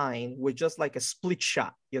thin line with just like a split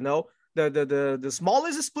shot, the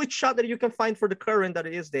smallest split shot that you can find for the current that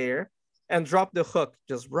is there, and drop the hook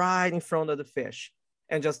just right in front of the fish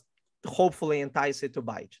and just hopefully entice it to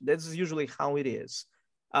bite. That's usually how it is.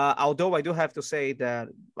 Although I do have to say that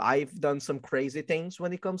I've done some crazy things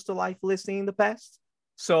when it comes to live listing in the past.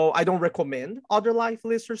 So I don't recommend other live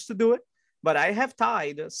listers to do it, but I have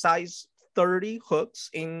tied size 30 hooks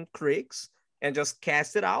in creeks and just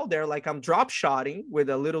cast it out there like I'm drop shotting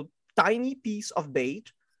with a little tiny piece of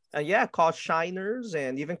bait. And yeah, caught shiners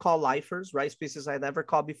and even caught lifers, right? Species I never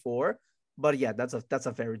caught before. But yeah, that's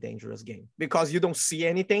a very dangerous game because you don't see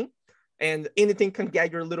anything and anything can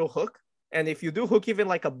get your little hook. And if you do hook even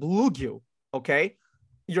like a bluegill, okay,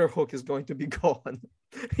 your hook is going to be gone.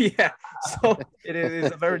 Yeah, so it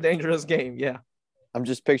is a very dangerous game. Yeah. I'm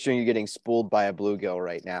just picturing you getting spooled by a bluegill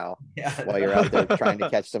right now while you're out there trying to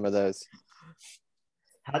catch some of those.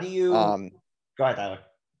 How do you go ahead, Tyler?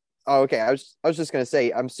 Oh, okay. I was just gonna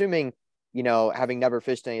say, I'm assuming, having never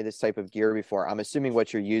fished any of this type of gear before, I'm assuming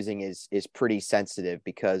what you're using is pretty sensitive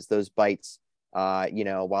because those bites,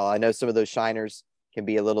 while I know some of those shiners can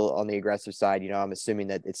be a little on the aggressive side, I'm assuming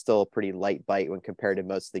that it's still a pretty light bite when compared to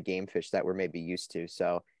most of the game fish that we're maybe used to.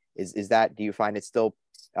 So do you find it still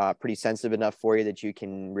pretty sensitive enough for you that you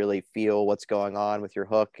can really feel what's going on with your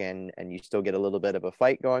hook and you still get a little bit of a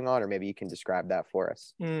fight going on, or maybe you can describe that for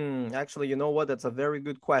us? Actually, you know what? That's a very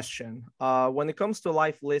good question. When it comes to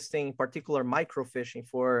live listing, in particular microfishing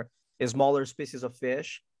for smaller species of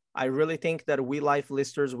fish, I really think that we live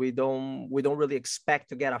listers, we don't really expect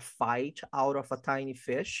to get a fight out of a tiny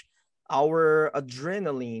fish. our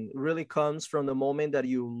adrenaline really comes from the moment that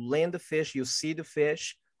you land the fish, you see the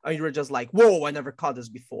fish, and you're just like, whoa, I never caught this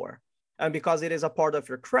before. And because it is a part of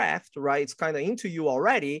your craft, right? It's kind of into you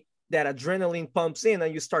already. That adrenaline pumps in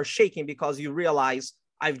and you start shaking because you realize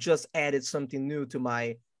I've just added something new to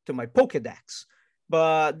my Pokedex.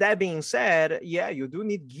 But that being said, yeah, you do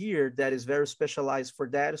need gear that is very specialized for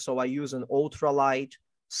that. So I use an ultralight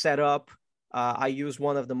setup. I use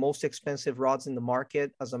one of the most expensive rods in the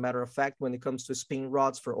market. As a matter of fact, when it comes to spin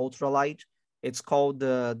rods for ultralight, it's called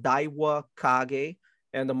the Daiwa Kage.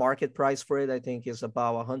 And the market price for it, I think, is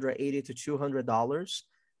about $180 to $200.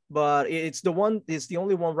 But it's the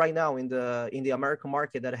only one right now in the American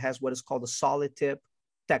market that has what is called a solid tip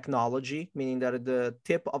technology, meaning that the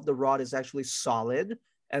tip of the rod is actually solid,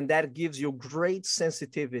 and that gives you great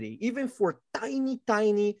sensitivity, even for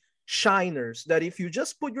tiny shiners, that if you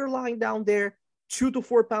just put your line down there, 2 to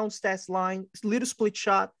 4 pound test line, little split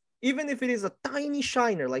shot, even if it is a tiny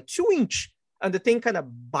shiner, like 2-inch, and the thing kind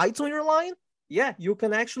of bites on your line, yeah, you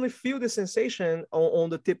can actually feel the sensation on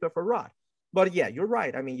the tip of a rod. But yeah, you're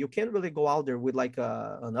right. I mean, you can't really go out there with like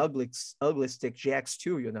an ugly stick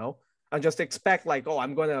GX2, and just expect like, oh,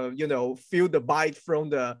 I'm gonna, feel the bite from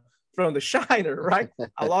the shiner, right?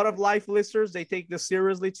 A lot of life listers, they take this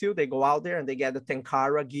seriously too. They go out there and they get the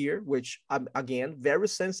Tenkara gear, which again, very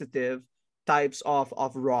sensitive types of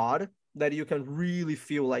rod that you can really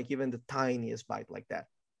feel like even the tiniest bite like that.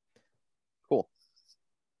 Cool.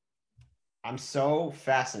 I'm so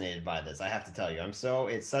fascinated by this. I have to tell you,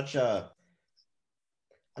 it's such a,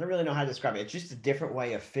 I don't really know how to describe it. It's just a different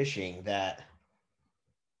way of fishing that,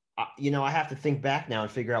 I have to think back now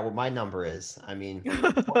and figure out what my number is. I mean,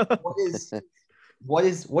 what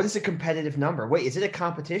is a competitive number? Wait, is it a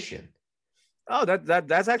competition? Oh,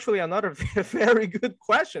 that's actually another very good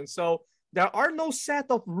question. So there are no set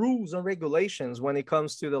of rules and regulations when it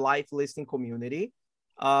comes to the life listing community.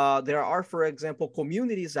 There are, for example,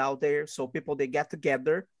 communities out there. So people, they get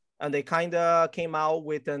together and they kind of came out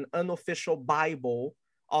with an unofficial Bible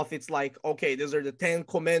of, it's like, okay, these are the 10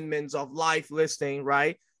 commandments of life listing,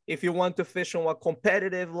 right? If you want to fish on a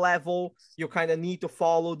competitive level, you kind of need to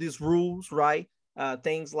follow these rules, right?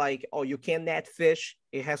 Things like, oh, you can't net fish.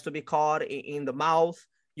 It has to be caught in the mouth.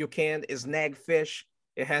 You can't snag fish.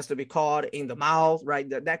 It has to be caught in the mouth, right?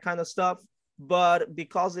 That kind of stuff. But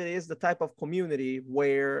because it is the type of community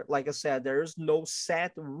where, like I said, there's no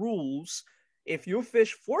set rules. If you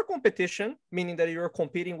fish for competition, meaning that you're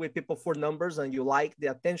competing with people for numbers and you like the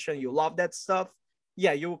attention, you love that stuff,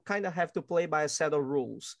 yeah, you kind of have to play by a set of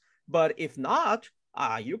rules. But if not,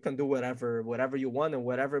 you can do whatever you want and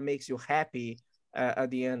whatever makes you happy at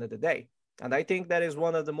the end of the day. And I think that is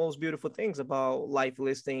one of the most beautiful things about life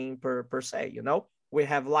listing per se. We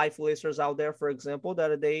have life listers out there, for example,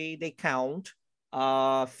 that they count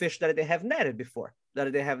fish that they have netted before,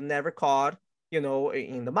 that they have never caught, in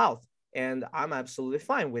the mouth. And I'm absolutely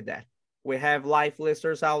fine with that. We have life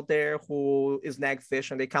listers out there who snag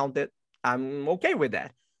fish and they count it. I'm okay with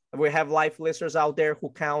that. We have life listers out there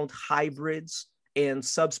who count hybrids and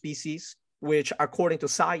subspecies, which according to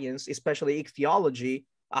science, especially ichthyology,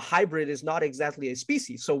 a hybrid is not exactly a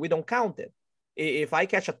species, so we don't count it. If I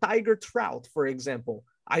catch a tiger trout, for example,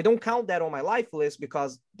 I don't count that on my life list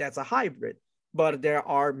because that's a hybrid. But there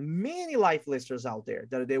are many life listers out there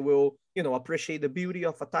that they will, appreciate the beauty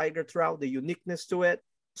of a tiger trout, the uniqueness to it,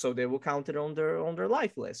 so they will count it on their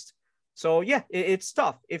life list. So yeah, it's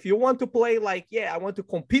tough. If you want to play like, yeah, I want to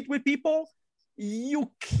compete with people,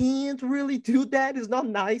 you can't really do that. It's not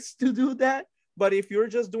nice to do that. But if you're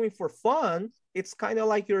just doing for fun, it's kind of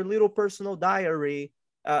like your little personal diary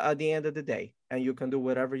at the end of the day, and you can do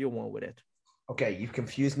whatever you want with it. Okay, you've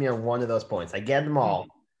confused me on one of those points. I get them all.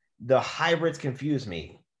 The hybrids confuse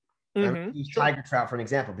me. Use tiger trout for an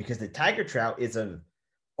example, because the tiger trout is a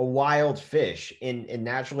wild fish in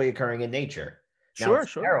naturally occurring in nature. Now,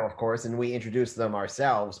 Sure. Narrow, of course, and we introduce them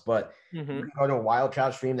ourselves, but you can go to a wild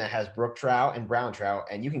trout stream that has brook trout and brown trout,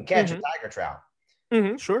 and you can catch a tiger trout.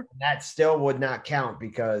 Sure. That still would not count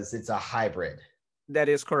because it's a hybrid. That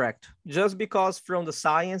is correct. Just because from the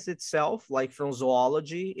science itself, like from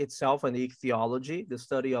zoology itself and ichthyology, the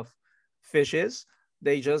study of fishes,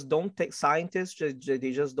 they just don't take, scientists,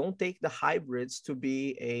 they just don't take the hybrids to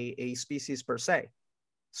be a species per se.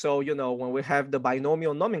 So, when we have the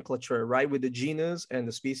binomial nomenclature, right, with the genus and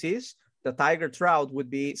the species, the tiger trout would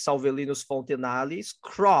be Salvelinus fontinalis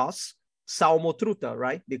cross Salmotruta,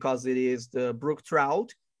 right? Because it is the brook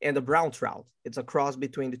trout and the brown trout. It's a cross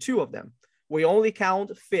between the two of them. We only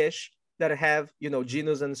count fish that have,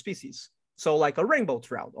 genus and species. So like a rainbow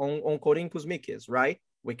trout on Coryncus micis, right?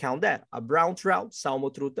 We count that. A brown trout,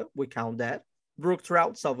 Salmotruta, we count that. brook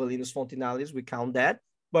trout, Salvelinus fontinalis, we count that.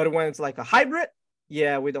 But when it's like a hybrid,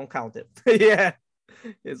 yeah, we don't count it. Yeah.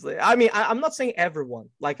 It's like, I mean, I'm not saying everyone,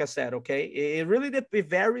 like I said, okay? It really it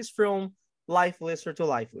varies from life lister to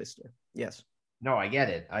life lister. Yes. No, I get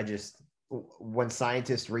it. I just, when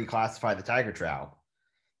scientists reclassify the tiger trout.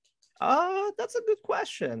 That's a good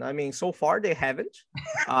question. I mean, so far they haven't.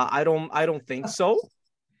 I don't think so.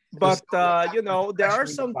 But you know, there are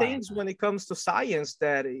some things when it comes to science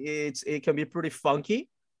that it can be pretty funky.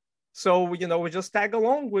 So, you know, we just tag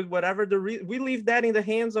along with whatever we leave that in the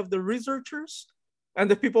hands of the researchers and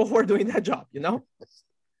the people who are doing that job, you know?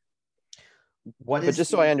 But just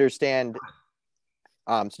so I understand,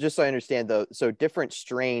 though, so different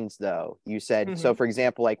strains though, you said, so for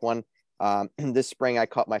example, like one, this spring I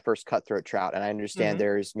caught my first cutthroat trout, and I understand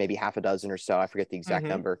there's maybe half a dozen or so, I forget the exact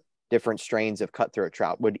number, different strains of cutthroat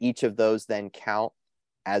trout. Would each of those then count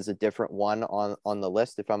as a different one on the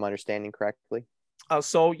list, if I'm understanding correctly?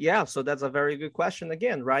 So that's a very good question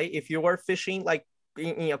again, right? If you are fishing like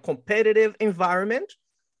in a competitive environment,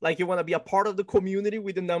 like you want to be a part of the community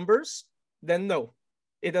with the numbers, then no.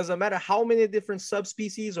 It doesn't matter how many different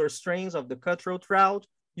subspecies or strains of the cutthroat trout,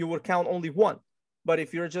 you would count only one. But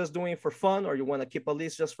if you're just doing it for fun, or you want to keep a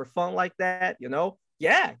list just for fun like that, you know,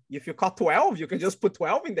 yeah, if you caught 12, you can just put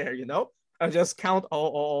 12 in there, you know, and just count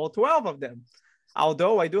all 12 of them.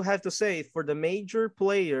 Although I do have to say, for the major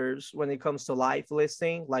players, when it comes to live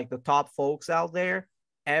listing, like the top folks out there,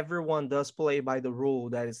 everyone does play by the rule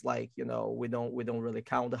that is like, you know, we don't really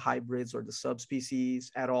count the hybrids or the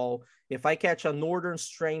subspecies at all. If I catch a northern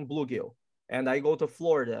strain bluegill and I go to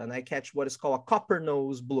Florida and I catch what is called a copper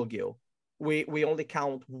nose bluegill, we only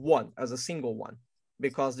count one as a single one,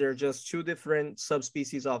 because they're just two different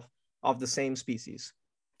subspecies of the same species.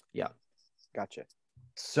 Yeah. Gotcha.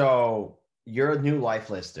 So you're a new life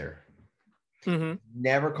lister.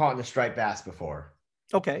 Never caught in a striped bass before.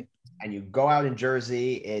 Okay. And you go out in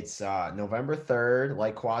Jersey. It's November 3rd,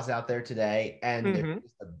 like Quaz out there today, and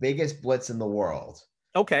it's the biggest blitz in the world.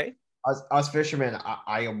 Okay. Us fishermen,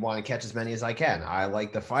 I want to catch as many as I can. I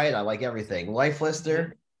like the fight. I like everything. Life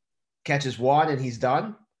lister catches one and he's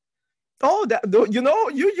done. Oh, you know,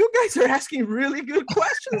 you guys are asking really good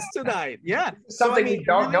questions tonight. Yeah. Something we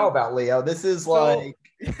don't know about, Leo. This is like...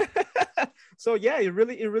 So yeah, it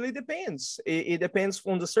really depends. It depends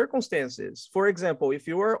on the circumstances. For example, if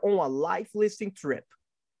you are on a live listing trip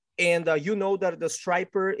and you know that the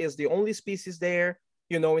striper is the only species there,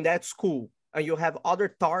 you know, and that's cool, and you have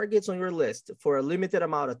other targets on your list for a limited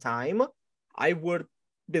amount of time, I would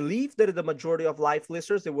believe that the majority of live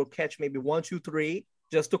listers, they will catch maybe 1, 2, 3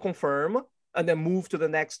 just to confirm and then move to the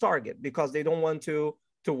next target because they don't want to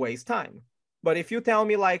waste time. But if you tell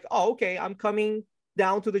me like, oh, okay, I'm coming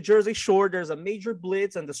down to the Jersey Shore, there's a major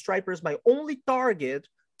blitz and the striper is my only target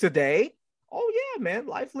today, oh yeah, man,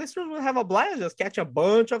 live listeners will have a blast. Just catch a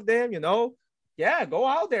bunch of them, you know. Yeah, go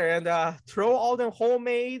out there and throw all the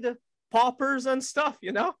homemade poppers and stuff,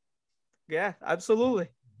 you know. Yeah, absolutely.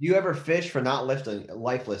 Do you ever fish for not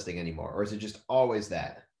life listing anymore, or is it just always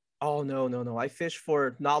that? Oh no, I fish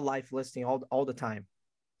for not life listing all the time.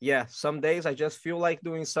 Yeah, some days I just feel like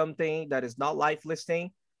doing something that is not life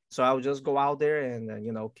listing. So I'll just go out there and,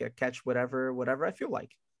 you know, catch whatever I feel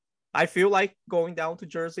like. I feel like going down to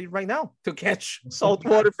Jersey right now to catch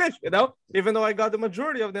saltwater fish, you know, even though I got the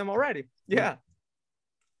majority of them already. Yeah.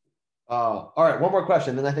 All right. One more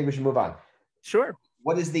question, then I think we should move on. Sure.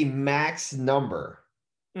 What is the max number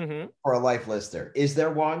for a life lister? Is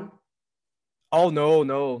there one? Oh,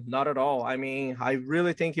 no, not at all. I mean, I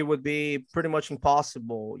really think it would be pretty much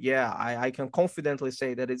impossible. Yeah, I can confidently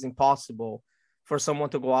say that it's impossible for someone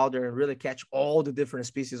to go out there and really catch all the different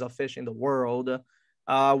species of fish in the world.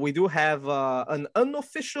 We do have an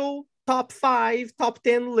unofficial top 5, top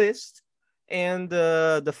 10 list. And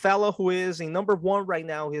the fella who is in number 1 right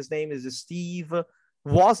now, his name is Steve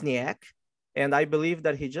Wozniak. And I believe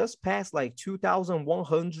that he just passed like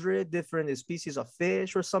 2,100 different species of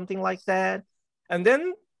fish or something like that. And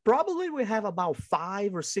then probably we have about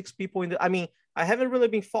 5 or 6 people in the, I mean, I haven't really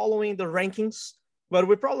been following the rankings, but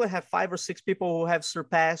we probably have 5 or 6 people who have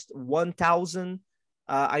surpassed 1,000.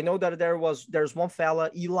 I know that there's one fella,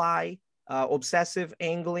 Eli, Obsessive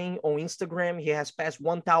Angling on Instagram. He has passed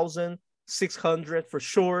 1,600 for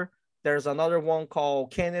sure. There's another one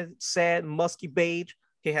called Kenneth Said Musky Bait.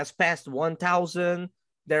 He has passed 1,000.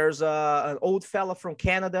 There's an old fella from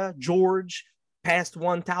Canada, George, passed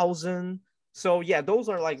 1,000. So yeah, those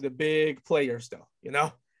are like the big players though, you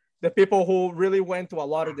know? The people who really went to a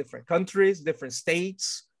lot of different countries, different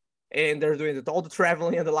states, and they're doing all the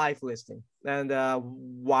traveling and the live listing. And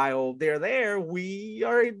while they're there, we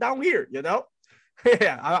are down here, you know?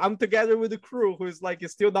 Yeah, I'm together with the crew who is like,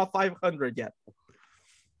 it's still not 500 yet.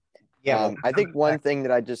 Yeah, I think one thing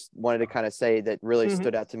that I just wanted to kind of say that really Mhm.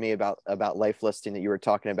 stood out to me about life listing that you were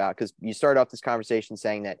talking about, because you started off this conversation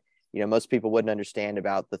saying that, you know, most people wouldn't understand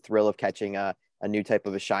about the thrill of catching a new type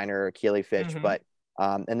of a shiner or a keely fish, Mhm. but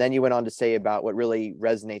and then you went on to say about what really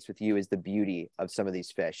resonates with you is the beauty of some of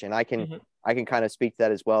these fish, and I can kind of speak to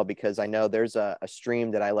that as well, because I know there's a stream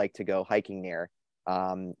that I like to go hiking near,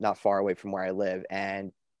 not far away from where I live,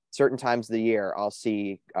 and certain times of the year I'll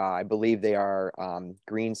see I believe they are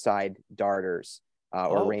greenside darters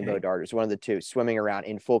or rainbow darters, one of the two, swimming around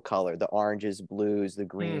in full color, the oranges, blues, the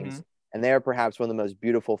greens, and they are perhaps one of the most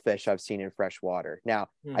beautiful fish I've seen in fresh water. Now,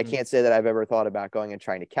 I can't say that I've ever thought about going and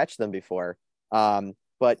trying to catch them before,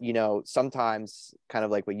 but you know, sometimes, kind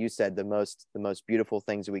of like what you said, the most beautiful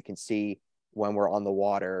things that we can see when we're on the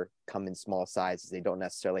water come in small sizes. They don't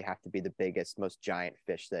necessarily have to be the biggest, most giant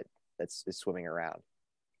fish that's swimming around.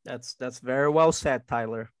 That's very well said,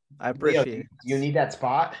 Tyler. I Leo, appreciate it. you need that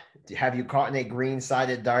spot. Have you caught in a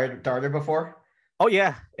green-sided darter before? Oh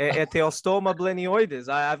yeah, Eteostoma blenioides.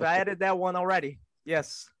 I've added that one already.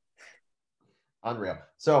 Yes. Unreal.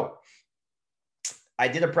 So I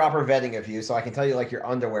did a proper vetting of you, so I can tell you like your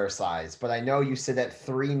underwear size, but I know you sit at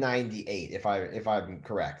 398 if I'm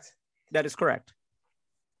correct. That is correct.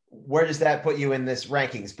 Where does that put you in this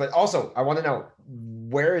rankings? But also, I want to know,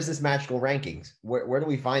 where is this magical rankings? Where do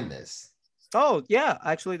we find this? Oh yeah,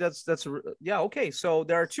 actually that's yeah, okay. So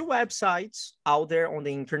there are two websites out there on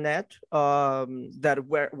the internet that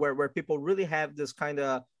where people really have this kind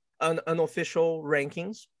of unofficial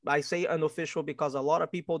rankings. I say unofficial because a lot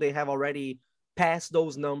of people, they have already passed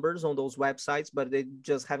those numbers on those websites, but they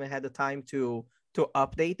just haven't had the time to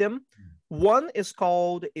update them. One is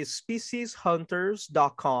called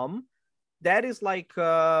specieshunters.com. That is like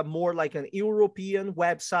more like an European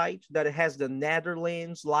website that has the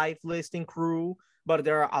Netherlands live listing crew, but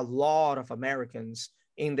there are a lot of Americans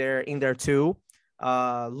in there too.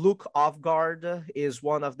 Luke Offguard is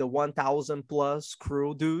one of the 1,000 plus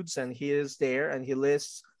crew dudes, and he is there, and he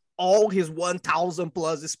lists all his 1,000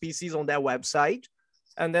 plus species on that website.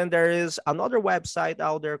 And then there is another website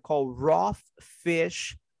out there called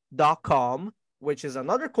rawfish.com, which is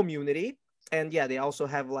another community. And yeah, they also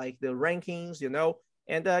have like the rankings, you know,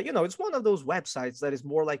 and you know, it's one of those websites that is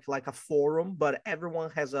more like a forum, but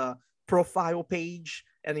everyone has a profile page,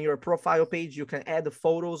 and in your profile page you can add the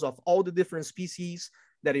photos of all the different species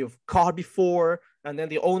that you've caught before, and then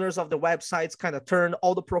the owners of the websites kind of turn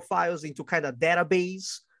all the profiles into kind of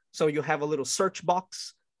database, so you have a little search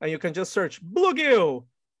box and you can just search bluegill,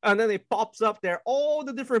 and then it pops up there all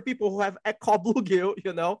the different people who have caught bluegill,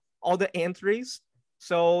 you know, all the entries.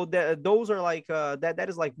 So those are like that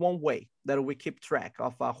is like one way that we keep track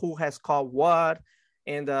of who has caught what.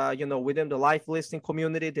 And you know, within the live listing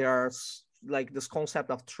community, there are like this concept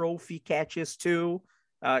of trophy catches too.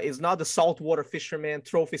 It's not the saltwater fisherman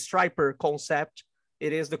trophy striper concept.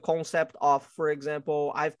 It is the concept of, for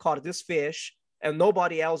example, I've caught this fish and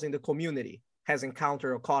nobody else in the community has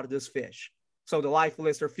encountered or caught this fish. So the live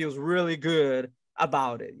lister feels really good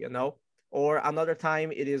about it, you know. Or another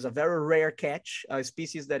time, it is a very rare catch, a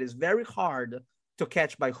species that is very hard to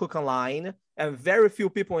catch by hook and line, and very few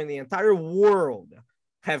people in the entire world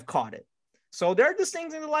have caught it. So there are these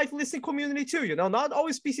things in the live listing community too, you know, not all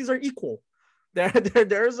species are equal.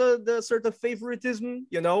 There's a certain favoritism,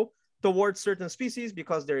 you know, towards certain species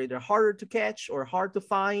because they're either harder to catch or hard to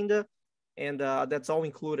find. And that's all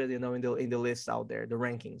included, you know, in the list out there, the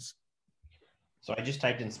rankings. So I just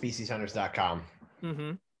typed in specieshunters.com.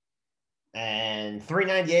 Mm-hmm. And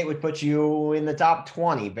 398 would put you in the top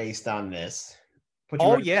 20 based on this.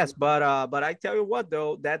 Oh yes, but I tell you what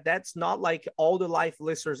though, that's not like all the live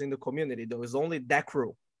listers in the community though. It's only that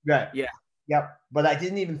crew. Right. Yeah. Yep. But I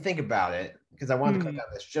didn't even think about it because I wanted to click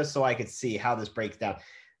on this just so I could see how this breaks down.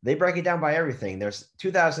 They break it down by everything. There's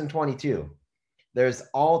 2022. There's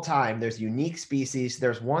all time. There's unique species.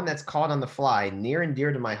 There's one that's caught on the fly, near and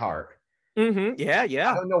dear to my heart. Mm-hmm.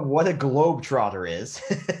 Yeah. I don't know what a globetrotter is.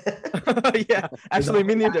 Yeah, actually,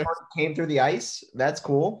 me neither. Came through the ice. That's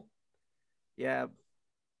cool. Yeah.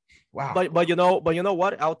 Wow. But you know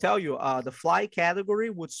what? I'll tell you, the fly category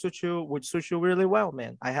would suit you really well,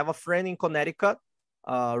 man. I have a friend in Connecticut,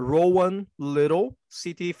 Rowan Little,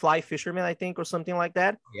 city fly fisherman, I think, or something like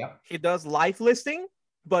that. Yeah. He does live listing,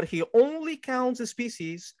 but he only counts the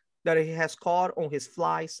species that he has caught on his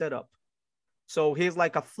fly setup. So he's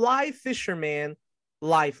like a fly fisherman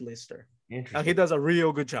live lister. And he does a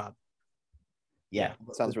real good job. Yeah.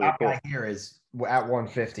 Sounds really cool. Here is at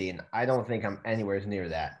 150, and I don't think I'm anywhere near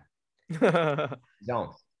that.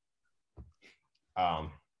 Don't.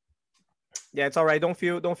 Yeah, it's all right. Don't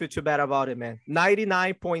feel too bad about it, man.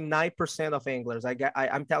 99.9% of anglers,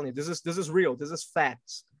 I'm telling you, this is real. This is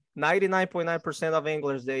facts. 99.9% of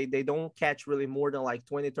anglers, they don't catch really more than like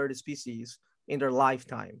 20, 30 species in their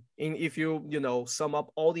lifetime. And if you sum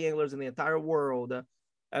up all the anglers in the entire world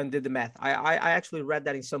and did the math, I actually read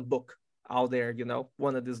that in some book out there,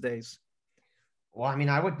 one of these days. Well, I mean,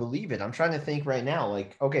 I would believe it. I'm trying to think right now.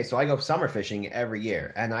 Like, okay, so I go summer fishing every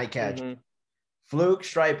year, and I catch fluke,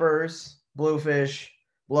 stripers, bluefish,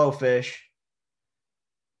 blowfish,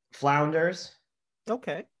 flounders,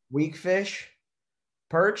 okay, weak fish,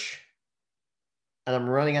 perch, and I'm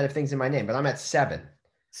running out of things in my name, but I'm at 7.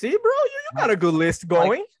 See, bro, you got a good list going.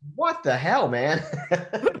 Like, what the hell, man?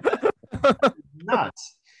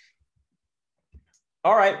 Nuts.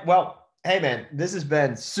 All right, well, hey, man, this has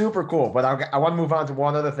been super cool, but I want to move on to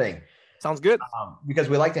one other thing. Sounds good. Because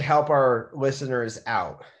we like to help our listeners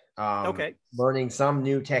out. Okay. Learning some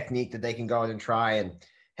new technique that they can go in and try. And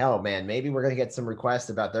hell, man, maybe we're going to get some requests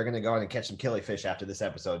about they're going to go in and catch some killifish after this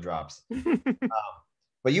episode drops.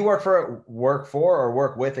 But you work for or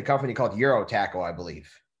work with a company called Euro Tackle, I believe.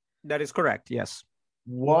 That is correct. Yes.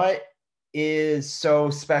 What is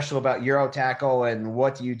so special about Euro Tackle, and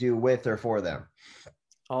what do you do with or for them?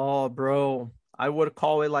 Oh, bro, I would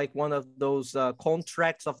call it like one of those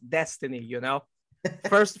contracts of destiny,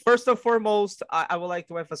 First and foremost, I would like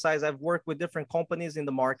to emphasize I've worked with different companies in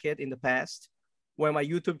the market in the past. When my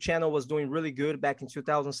YouTube channel was doing really good back in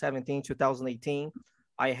 2017, 2018,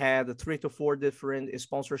 I had 3 to 4 different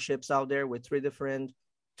sponsorships out there with 3, 4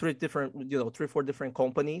 different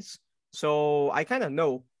companies. So I kind of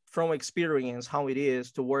know from experience how it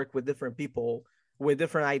is to work with different people with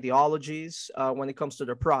different ideologies when it comes to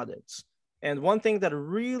their products. And one thing that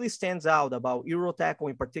really stands out about Euro Tackle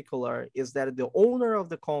in particular is that the owner of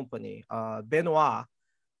the company, Benoit,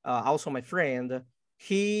 also my friend,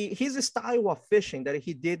 his style of fishing that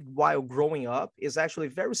he did while growing up is actually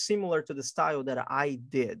very similar to the style that I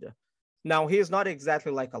did. Now, he is not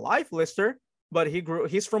exactly like a life lister, but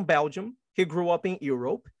he's from Belgium. He grew up in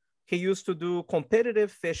Europe. He used to do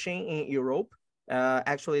competitive fishing in Europe.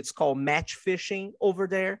 Actually, it's called match fishing over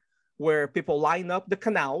there, where people line up the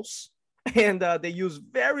canals and they use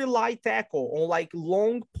very light tackle on like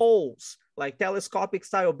long poles, like telescopic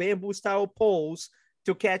style, bamboo style poles,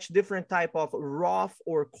 to catch different type of rough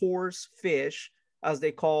or coarse fish, as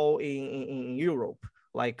they call in Europe,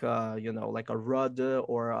 like like a rudd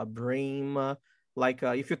or a bream. Like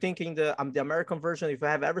if you're thinking the American version, if you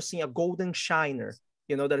have ever seen a golden shiner,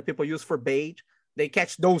 that people use for bait, they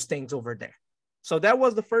catch those things over there. So that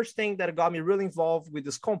was the first thing that got me really involved with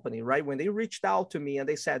this company, right? When they reached out to me and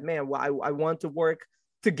they said, man, well, I want to work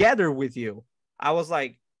together with you. I was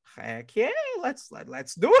like, heck yeah, let's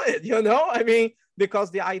do it, I mean, because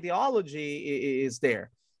the ideology is there.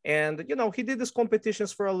 And, he did these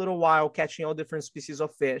competitions for a little while, catching all different species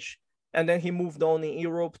of fish. And then he moved on in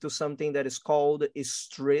Europe to something that is called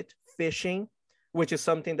street fishing, which is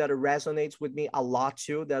something that resonates with me a lot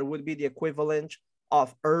too. That would be the equivalent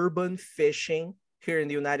of urban fishing here in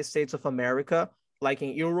the United States of America. Like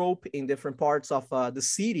in Europe, in different parts of the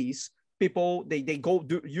cities, people, they go,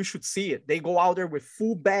 you should see it. They go out there with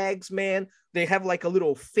full bags, man. They have like a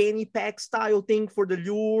little fanny pack style thing for the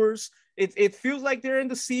lures. It feels like they're in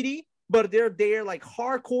the city, but they're there like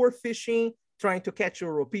hardcore fishing, trying to catch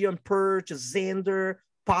European perch, zander,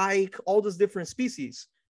 pike, all those different species.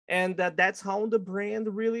 And that's how the brand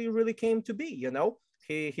really, really came to be,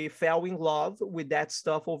 He fell in love with that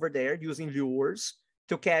stuff over there, using lures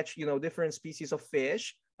to catch, different species of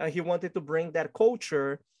fish. And he wanted to bring that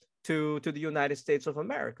culture to the United States of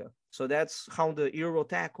America. So that's how the Euro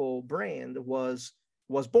Tackle brand was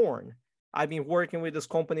born. I've been working with this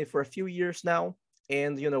company for a few years now.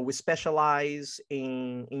 And, we specialize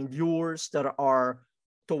in lures that are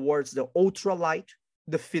towards the ultralight,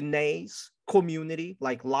 the finesse community,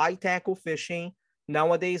 like light tackle fishing.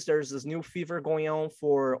 Nowadays, there's this new fever going on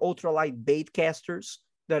for ultralight bait casters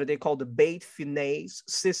that they call the bait finesse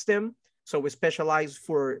system. So we specialize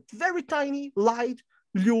for very tiny, light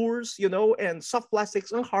lures, and soft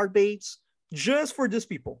plastics and hard baits, just for these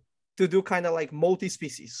people to do kind of like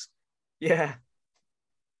multi-species. Yeah.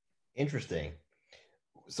 Interesting.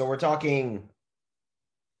 So we're talking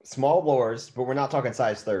small lures, but we're not talking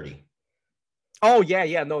size 30. Oh,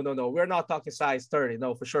 yeah. No. We're not talking size 30.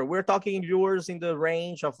 No, for sure. We're talking lures in the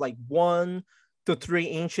range of like 1 to 3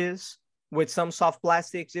 inches, with some soft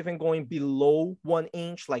plastics even going below 1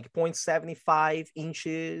 inch, like 0.75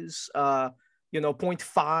 inches,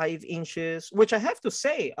 0.5 inches, which I have to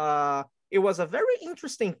say, it was a very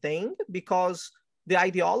interesting thing, because the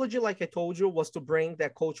ideology, like I told you, was to bring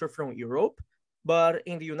that culture from Europe. But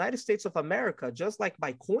in the United States of America, just like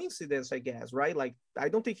by coincidence, I guess, right? Like, I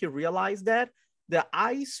don't think he realized that the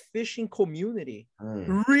ice fishing community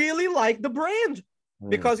really liked the brand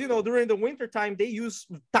because, you know, during the wintertime, they use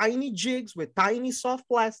tiny jigs with tiny soft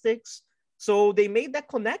plastics. So they made that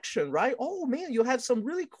connection, right? Oh man, you have some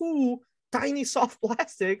really cool tiny soft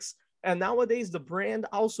plastics. And nowadays the brand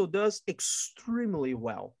also does extremely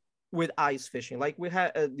well with ice fishing. Like we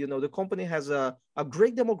had, you know, the company has a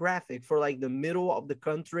great demographic for like the middle of the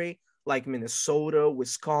country, like Minnesota,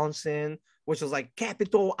 Wisconsin, which is like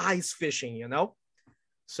capital ice fishing, you know?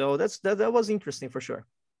 So that was interesting for sure.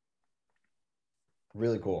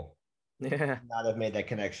 Really cool. Yeah. Not have made that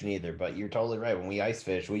connection either, but you're totally right. When we ice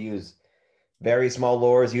fish, we use very small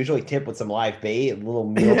lures, usually tipped with some live bait, little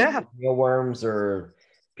mealworms or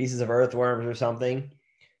pieces of earthworms or something.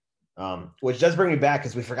 Which does bring me back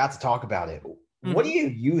because we forgot to talk about it. What do you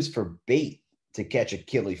use for bait to catch a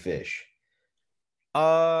killifish?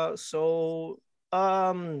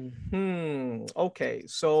 Okay,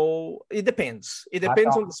 so it depends. It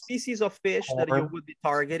depends on the species of fish that you would be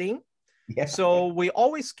targeting. Yeah. So we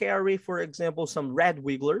always carry, for example, some red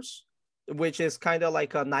wigglers, which is kind of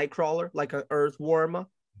like a night crawler, like an earthworm.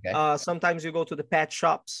 Okay. Sometimes you go to the pet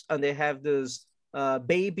shops and they have this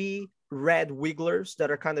baby red wigglers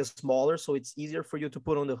that are kind of smaller, so it's easier for you to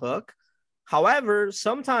put on the hook. However,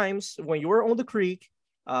 sometimes when you're on the creek,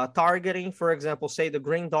 targeting, for example, say the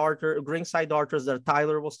green side darters that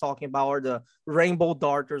Tyler was talking about, or the rainbow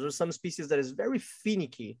darters, or some species that is very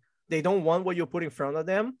finicky. They don't want what you put in front of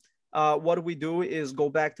them. What we do is go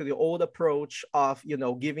back to the old approach of, you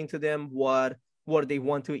know, giving to them what they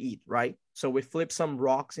want to eat, right? So we flip some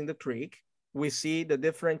rocks in the creek. We see the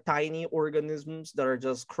different tiny organisms that are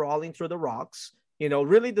just crawling through the rocks. You know,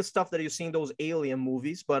 really the stuff that you see in those alien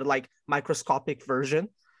movies, but like microscopic version,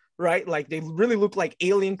 right? Like they really look like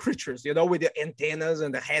alien creatures, you know, with the antennas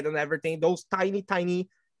and the head and everything, those tiny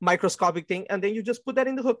microscopic thing. And then you just put that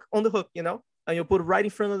on the hook, you know, and you put it right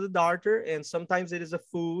in front of the darter. And sometimes it is a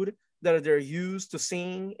food that they're used to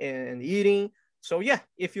seeing and eating. So yeah,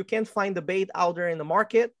 if you can't find the bait out there in the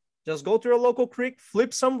market, just go to a local creek,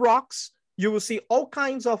 flip some rocks. You will see all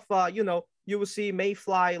kinds of, you know, you will see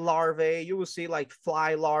mayfly larvae, you will see like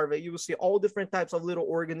fly larvae, you will see all different types of little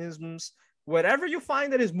organisms. Whatever you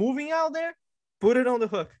find that is moving out there, put it on the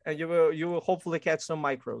hook and you will hopefully catch some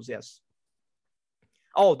micros, yes.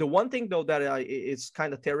 Oh, the one thing though that is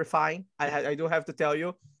kind of terrifying, I do have to tell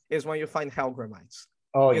you, is when you find hellgrammites.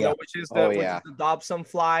 Oh, you know, which is the Dobson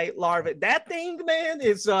fly larvae. That thing, man,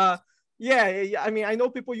 is yeah, I mean, I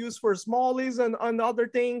know people use for smallies and other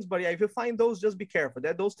things, but yeah, if you find those, just be careful.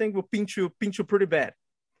 Those things will pinch you pretty bad.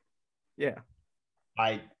 Yeah.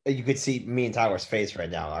 You could see me and Tyler's face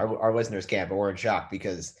right now. Our listeners can't, but we're in shock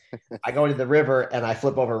because I go into the river and I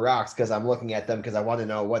flip over rocks because I'm looking at them because I want to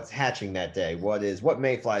know what's hatching that day. What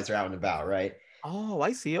mayflies are out and about, right? Oh,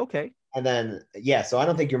 I see. Okay. And then, yeah, so I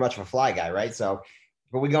don't think you're much of a fly guy, right? So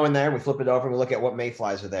but we go in there, we flip it over, and we look at what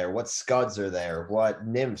mayflies are there, what scuds are there, what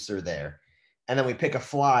nymphs are there. And then we pick a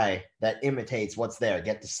fly that imitates what's there,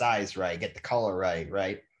 get the size right, get the color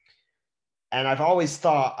right? And I've always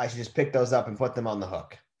thought I should just pick those up and put them on the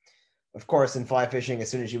hook. Of course, in fly fishing, as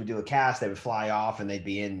soon as you would do a cast, they would fly off and they'd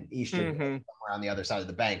be in eastern somewhere on the other side of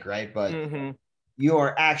the bank, right? But you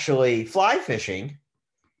are actually fly fishing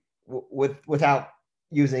without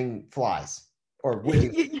using flies. Or would you?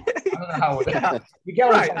 I don't know how it would. You get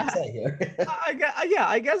what I'm trying to say here.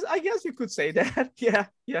 I guess you could say that.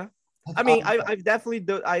 Yeah. I mean, I've definitely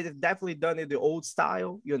done it the old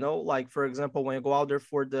style, you know, like for example, when you go out there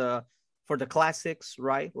for the classics,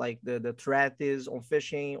 right? Like the Tratis on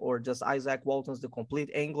fishing, or just Isaac Walton's The Complete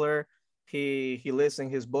Angler. He lists in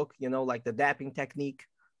his book, you know, like the dapping technique,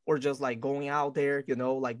 or just like going out there, you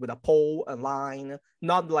know, like with a pole and line,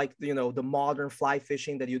 not like, you know, the modern fly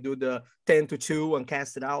fishing that you do the 10-2 and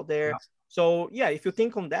cast it out there. Yeah. So yeah, if you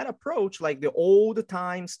think on that approach, like the old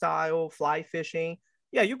time style fly fishing,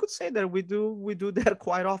 yeah, you could say that we do that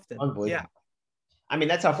quite often. Unbelievable. Yeah. I mean,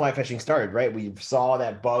 that's how fly fishing started, right? We saw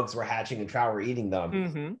that bugs were hatching and trout were eating them.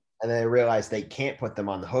 And then they realized they can't put them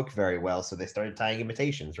on the hook very well. So they started tying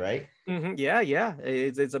imitations, right? Yeah.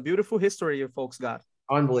 It's a beautiful history you folks got.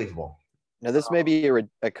 Unbelievable. Now, this may be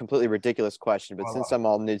a completely ridiculous question, but since I'm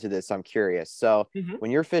all new to this, I'm curious. So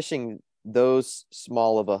when you're fishing those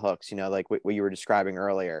small of a hooks, you know, like what you were describing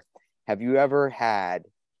earlier, have you ever had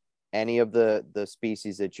any of the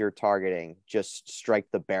species that you're targeting just strike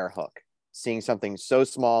the bear hook? Seeing something so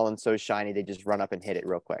small and so shiny, they just run up and hit it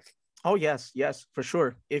real quick. Oh, yes, for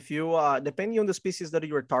sure. If you, depending on the species that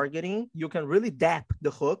you're targeting, you can really dap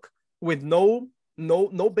the hook with no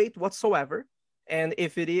bait whatsoever. And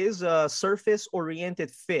if it is a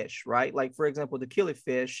surface-oriented fish, right? Like, for example, the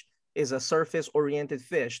killifish is a surface-oriented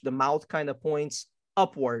fish. The mouth kind of points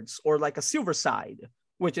upwards, or like a silverside,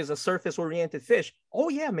 which is a surface-oriented fish. Oh,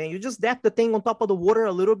 yeah, man. You just dap the thing on top of the water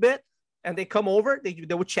a little bit, and they come over. They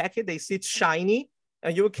will check it. They see it's shiny,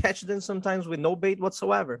 and you will catch them sometimes with no bait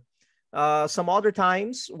whatsoever. Some other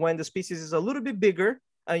times when the species is a little bit bigger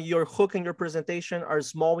and your hook and your presentation are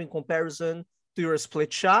small in comparison to your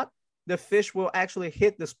split shot, the fish will actually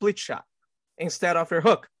hit the split shot instead of your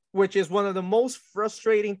hook, which is one of the most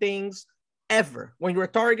frustrating things ever. When you're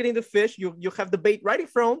targeting the fish, you have the bait right in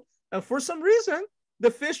front, and for some reason,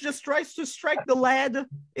 the fish just tries to strike the lead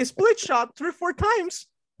a split shot 3-4 times.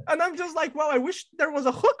 And I'm just like, well, I wish there was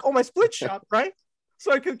a hook on my split shot, right?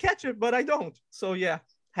 So I could catch it, but I don't. So yeah,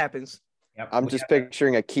 happens. Yep. I'm just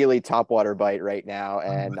picturing a Keeley topwater bite right now,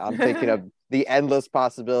 and I'm thinking of the endless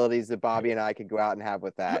possibilities that Bobby and I could go out and have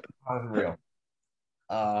with that. Unreal.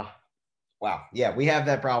 Wow. Yeah, we have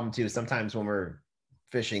that problem too. Sometimes when we're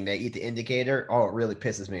fishing, they eat the indicator. Oh, it really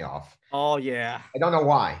pisses me off. Oh yeah. I don't know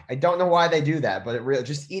why. I don't know why they do that, but it really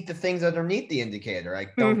just eat the things underneath the indicator. I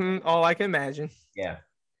don't. Mm-hmm. Oh, I can imagine. Yeah.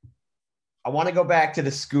 I want to go back to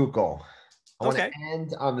the Schuylkill. I want Okay. to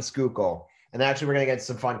end on the Schuylkill. And actually, we're going to get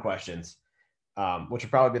some fun questions, which will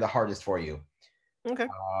probably be the hardest for you. Okay.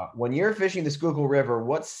 When you're fishing the Schuylkill River,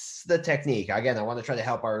 what's the technique? Again, I want to try to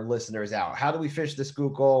help our listeners out. How do we fish the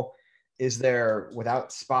Schuylkill? Is there,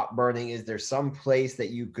 without spot burning, is there some place that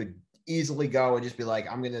you could easily go and just be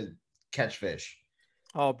like, I'm going to catch fish?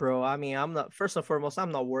 Oh, bro. I mean, first and foremost,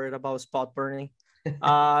 I'm not worried about spot burning.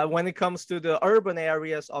 When it comes to the urban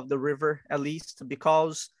areas of the river, at least,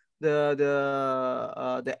 because the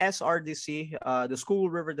SRDC, the Schuylkill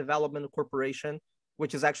River Development Corporation,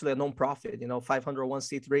 which is actually a nonprofit,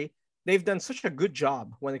 501c3, they've done such a good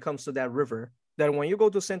job when it comes to that river that when you go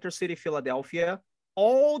to Center City, Philadelphia,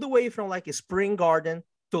 all the way from like a Spring Garden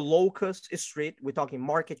to Locust Street, we're talking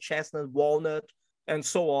Market, Chestnut, Walnut, and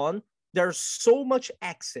so on. There's so much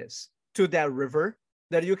access to that river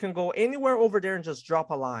that you can go anywhere over there and just drop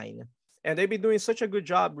a line. And they've been doing such a good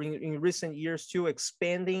job in recent years too,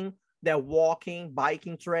 expanding that walking,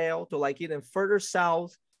 biking trail to like even further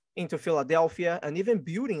south into Philadelphia, and even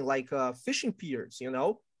building like fishing piers,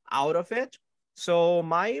 out of it. So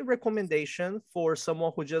my recommendation for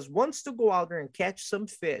someone who just wants to go out there and catch some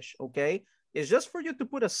fish, okay, is just for you to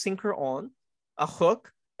put a sinker on, a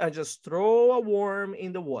hook, and just throw a worm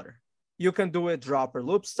in the water. You can do it dropper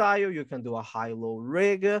loop style. You can do a high-low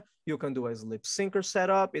rig. You can do a slip sinker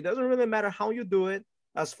setup. It doesn't really matter how you do it,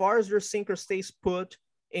 as far as your sinker stays put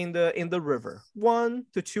in the river. 1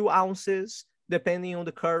 to 2 ounces, depending on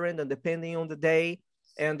the current and depending on the day.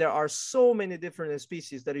 And there are so many different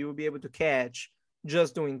species that you will be able to catch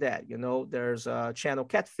just doing that. There's channel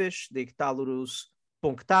catfish, the Ictalurus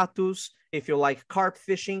punctatus. If you like carp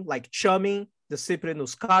fishing, like chumming, the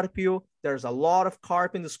Cyprinus carpio, there's a lot of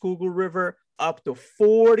carp in the Schuylkill River, up to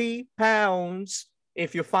 40 pounds.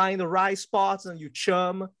 If you find the right spots and you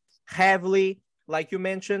chum heavily, like you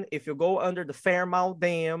mentioned, if you go under the Fairmount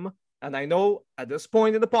Dam, and I know at this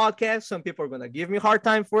point in the podcast, some people are going to give me a hard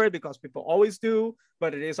time for it because people always do,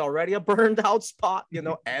 but it is already a burned out spot.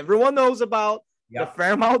 Everyone knows about the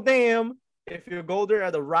Fairmount Dam. If you go there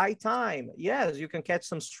at the right time, yes, you can catch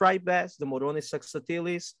some striped bass, the Moronis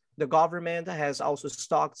saxatilis. The government has also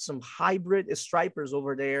stocked some hybrid stripers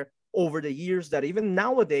over there over the years that even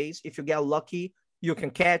nowadays, if you get lucky, you can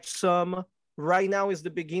catch some. Right now is the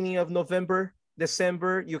beginning of November,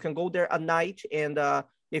 December. You can go there at night, and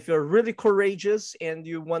if you're really courageous and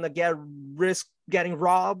you want to risk getting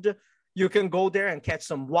robbed, you can go there and catch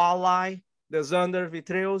some walleye, the Zander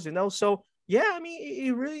vitreos, So yeah, I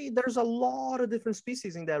mean, there's a lot of different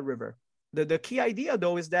species in that river. The key idea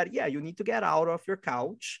though is that, yeah, you need to get out of your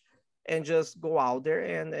couch and just go out there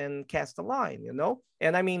and cast a line,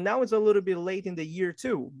 And I mean, now it's a little bit late in the year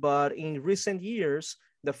too, but in recent years,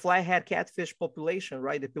 the flathead catfish population,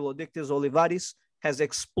 right, the Pilodictis olivaris, has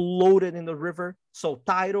exploded in the river. So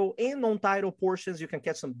tidal and non-tidal portions, you can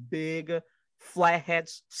catch some big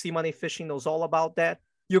flatheads. Sea Fishing knows all about that.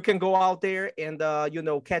 You can go out there and,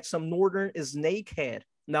 catch some northern snakehead.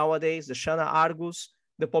 Nowadays, the Shana argus,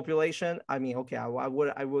 the population, I mean, okay, I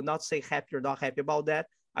would not say happy or not happy about that.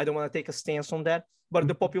 I don't want to take a stance on that. But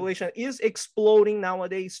the population is exploding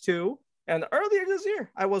nowadays too. And earlier this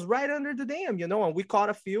year, I was right under the dam, and we caught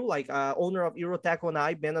a few, like owner of Eurotackle and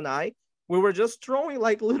I, Ben and I, we were just throwing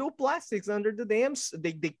like little plastics under the dams.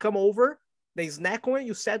 They come over, they snack on it,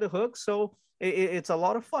 you set the hook. So it's a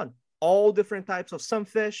lot of fun. All different types of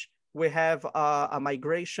sunfish. We have a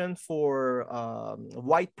migration for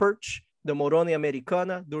white perch the Moroni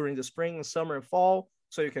americana during the spring and summer and fall.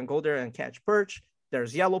 So you can go there and catch perch.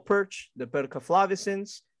 There's yellow perch, the Perca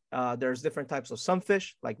flavescens. There's different types of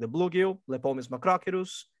sunfish like the bluegill, Lepomis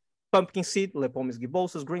macrocerus, pumpkin seed, Lepomis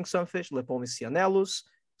gibosus, green sunfish, Lepomis cyanellus.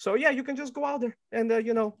 So yeah, you can just go out there and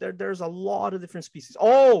there's a lot of different species.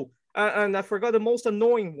 Oh, and I forgot the most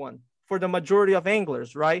annoying one for the majority of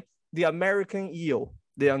anglers, right? The American eel,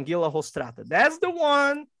 the Anguilla rostrata. That's the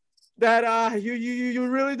one that you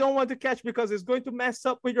really don't want to catch because it's going to mess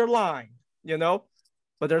up with your line,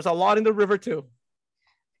 But there's a lot in the river too.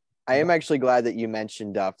 I am actually glad that you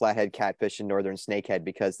mentioned flathead catfish and northern snakehead,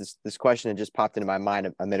 because this question had just popped into my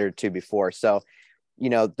mind a minute or two before. So,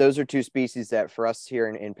 those are two species that for us here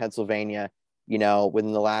in Pennsylvania,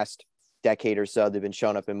 within the last decade or so, they've been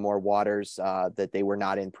showing up in more waters that they were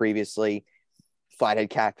not in previously.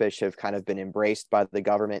 Flathead catfish have kind of been embraced by the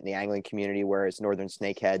government and the angling community, whereas northern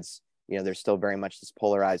snakeheads, there's still very much this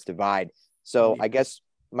polarized divide. So I guess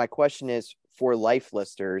my question is, for life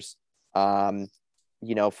listers,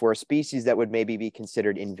 for a species that would maybe be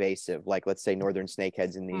considered invasive, like let's say northern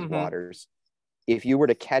snakeheads in these waters, if you were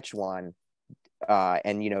to catch one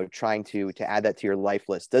and trying to add that to your life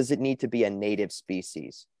list, does it need to be a native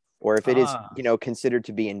species? Or if it is considered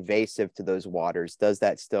to be invasive to those waters, does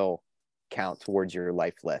that still count towards your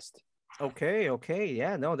life list? Okay.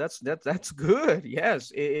 Yeah, no, that's good.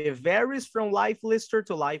 Yes, it varies from life lister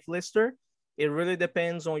to life lister. It really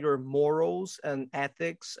depends on your morals and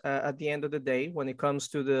ethics at the end of the day when it comes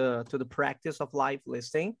to the practice of life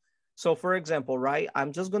listing. So for example, right,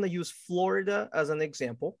 I'm just going to use Florida as an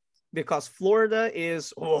example because Florida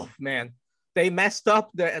is, oh man, they messed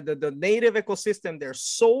up the native ecosystem. They're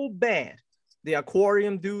so bad. The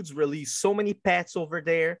aquarium dudes released so many pets over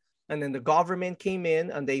there. And then the government came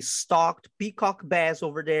in and they stocked peacock bass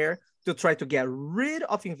over there to try to get rid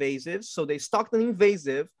of invasives. So they stocked an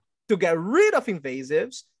invasive to get rid of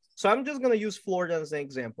invasives. So I'm just going to use Florida as an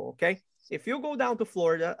example, okay? If you go down to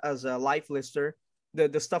Florida as a life lister,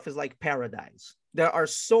 the stuff is like paradise. There are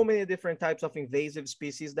so many different types of invasive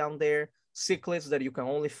species down there, cichlids that you can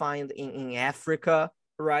only find in Africa,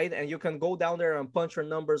 right? And you can go down there and punch your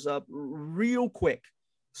numbers up real quick.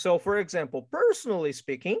 So for example, personally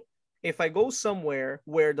speaking, if I go somewhere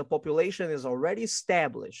where the population is already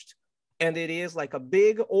established and it is like a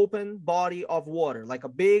big open body of water, like a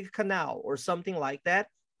big canal or something like that,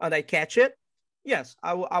 and I catch it, yes,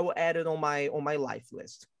 I will add it on my life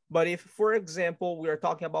list. But if, for example, we are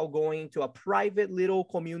talking about going to a private little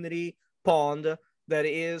community pond that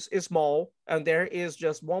is small and there is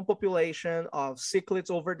just one population of cichlids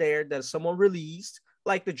over there that someone released,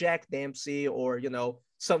 like the Jack Dempsey or,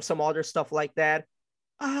 some other stuff like that,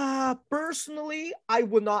 personally, I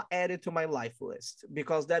would not add it to my life list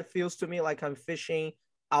because that feels to me like I'm fishing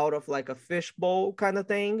out of like a fishbowl kind of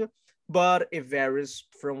thing, but it varies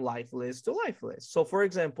from life list to life list. So for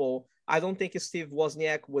example, I don't think Steve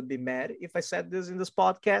Wozniak would be mad if I said this in this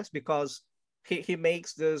podcast because he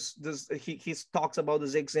makes he talks about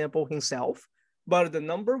this example himself, but the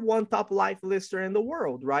number one top life lister in the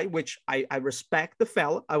world, right? Which I respect the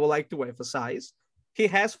fella, I would like to emphasize. He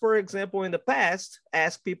has, for example, in the past,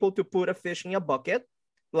 asked people to put a fish in a bucket,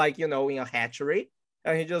 like, in a hatchery.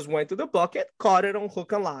 And he just went to the bucket, caught it on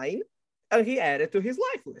hook and line, and he added to his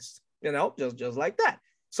life list, just like that.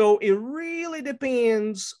 So it really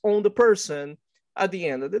depends on the person at the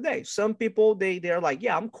end of the day. Some people, they're like,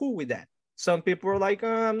 yeah, I'm cool with that. Some people are like,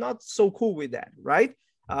 I'm not so cool with that, right?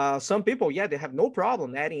 Some people, yeah, they have no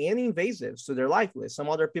problem adding any invasives to their life list. Some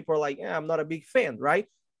other people are like, yeah, I'm not a big fan, right?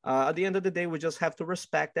 At the end of the day, we just have to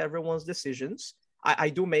respect everyone's decisions. I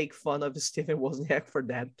do make fun of Stephen Wozniak for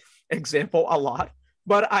that example a lot,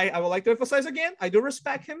 but I would like to emphasize again, I do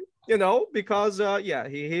respect him, because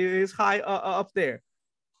he is high up there.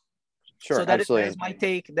 Sure, so that absolutely. Is my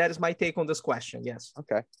take. That is my take on this question. Yes.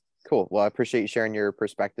 Okay, cool. Well, I appreciate you sharing your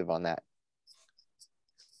perspective on that.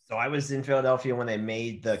 So I was in Philadelphia when they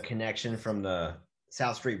made the connection from the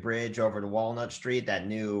South Street Bridge over to Walnut Street, that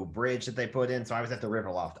new bridge that they put in. So I was at the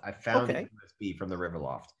Riverloft. I found the USB from the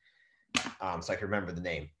Riverloft, so I can remember the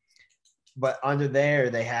name. But under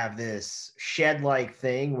there, they have this shed-like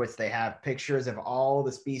thing, which they have pictures of all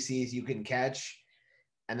the species you can catch.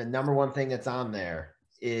 And the number one thing that's on there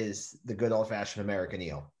is the good old-fashioned American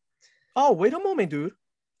eel. Oh, wait a moment, dude.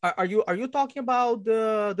 Are you talking about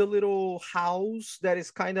the little house that is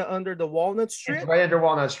kind of under the Walnut Street? It's right under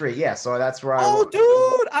Walnut Street, yeah. So that's where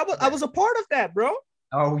dude, I was a part of that, bro.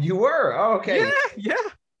 Oh, you were? Oh, okay.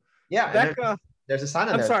 Yeah. There's a sign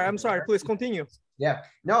on there. I'm sorry. Please continue. Yeah.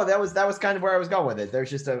 No, that was kind of where I was going with it. There's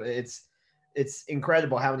just it's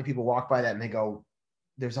incredible how many people walk by that and they go,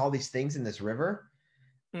 there's all these things in this river.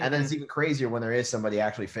 And then it's even crazier when there is somebody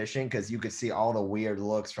actually fishing, because you could see all the weird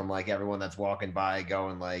looks from like everyone that's walking by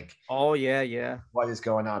going like, oh yeah. what is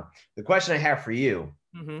going on? The question I have for you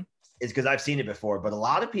Mm-hmm. is, because I've seen it before, but a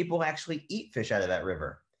lot of people actually eat fish out of that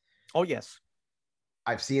river. Oh, yes.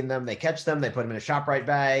 I've seen them. They catch them. They put them in a ShopRite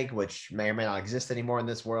bag, which may or may not exist anymore in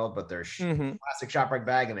this world, but they're plastic ShopRite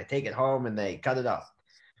bag, and they take it home and they cut it up.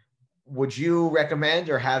 Would you recommend,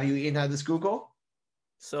 or have you eaten out of the Schuylkill?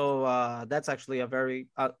 So that's actually a very,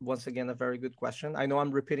 once again, a very good question. I know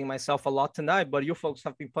I'm repeating myself a lot tonight, but you folks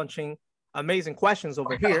have been punching amazing questions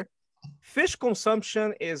over here. Fish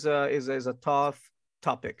consumption is a tough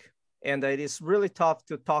topic, and it is really tough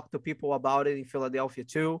to talk to people about it in Philadelphia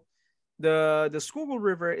too. The Schuylkill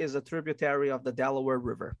River is a tributary of the Delaware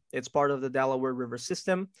River. It's part of the Delaware River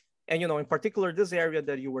system. And, you know, in particular, this area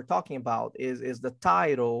that you were talking about is the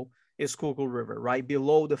tidal is Schuylkill River, right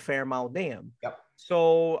below the Fairmount Dam. Yep.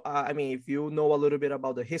 So, I mean, if you know a little bit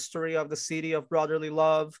about the history of the city of brotherly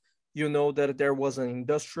love, you know that there was an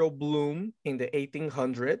industrial bloom in the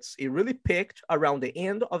 1800s. It really picked around the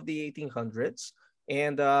end of the 1800s.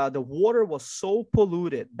 And the water was so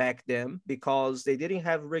polluted back then because they didn't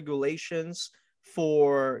have regulations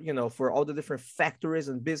for, you know, for all the different factories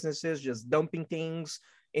and businesses just dumping things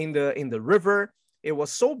in the river. It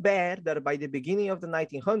was so bad that by the beginning of the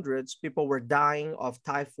 1900s, people were dying of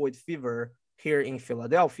typhoid fever here in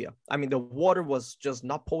Philadelphia. I mean, the water was just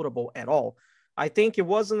not potable at all. I think it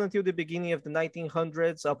wasn't until the beginning of the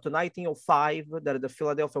 1900s, up to 1905, that the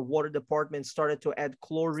Philadelphia Water Department started to add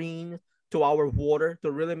chlorine to our water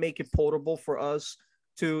to really make it potable for us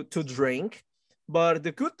to drink. But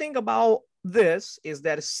the good thing about this is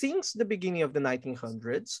that since the beginning of the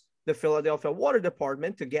 1900s, the Philadelphia Water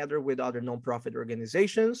Department, together with other nonprofit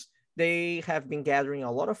organizations, they have been gathering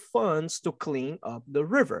a lot of funds to clean up the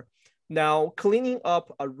river. Now, cleaning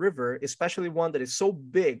up a river, especially one that is so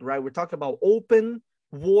big, right? We're talking about open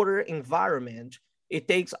water environment. It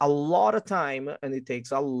takes a lot of time and it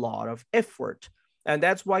takes a lot of effort. And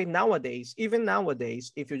that's why nowadays, even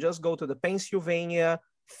nowadays, if you just go to the Pennsylvania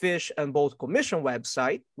Fish and Boat Commission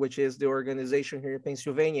website, which is the organization here in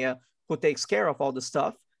Pennsylvania who takes care of all the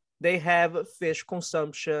stuff, they have fish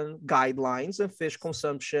consumption guidelines and fish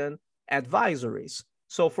consumption advisories.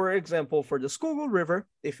 So for example, for the Schuylkill River,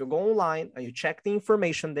 if you go online and you check the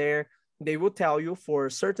information there, they will tell you for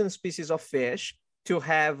certain species of fish to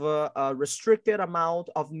have a restricted amount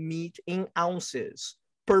of meat in ounces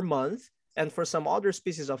per month. And for some other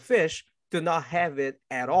species of fish, to not have it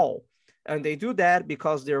at all. And they do that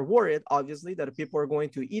because they're worried, obviously, that people are going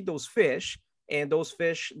to eat those fish. And those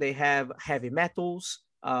fish, they have heavy metals,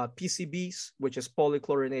 PCBs, which is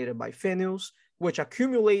polychlorinated biphenyls, which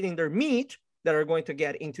accumulate in their meat that are going to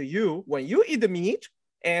get into you when you eat the meat,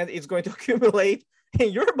 and it's going to accumulate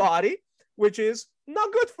in your body, which is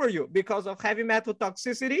not good for you because of heavy metal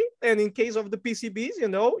toxicity. And in case of the PCBs, you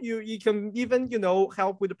know, you can even, you know,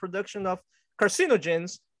 help with the production of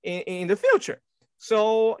carcinogens in the future.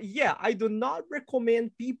 So yeah, I do not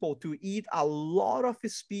recommend people to eat a lot of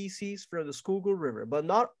species from the Schuylkill River, but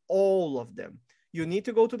not all of them. You need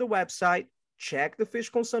to go to the website, check the fish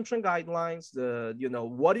consumption guidelines, you know,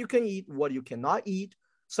 what you can eat, what you cannot eat.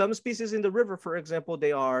 Some species in the river, for example,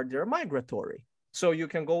 they're migratory. So you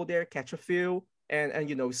can go there, catch a few, and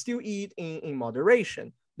you know, still eat in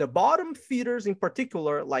moderation. The bottom feeders in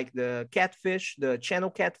particular, like the catfish, the channel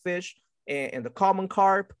catfish, and the common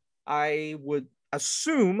carp, I would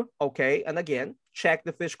assume, okay, and again, check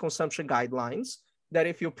the fish consumption guidelines, that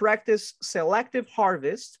if you practice selective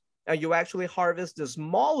harvest and you actually harvest the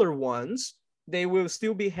smaller ones, they will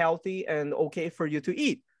still be healthy and okay for you to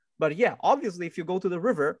eat. But yeah, obviously, if you go to the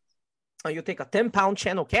river and you take a 10-pound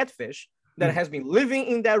channel catfish that has been living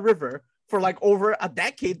in that river for like over a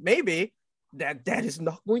decade, maybe, that is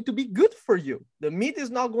not going to be good for you. The meat is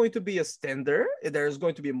not going to be as tender. There's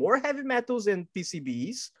going to be more heavy metals and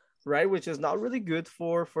PCBs, right? Which is not really good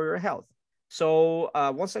for your health. So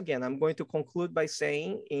once again, I'm going to conclude by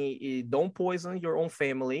saying, don't poison your own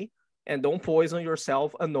family and don't poison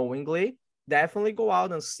yourself unknowingly. Definitely go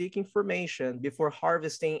out and seek information before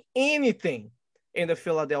harvesting anything in the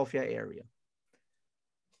Philadelphia area.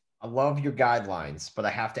 I love your guidelines, but I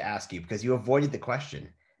have to ask you, because you avoided the question.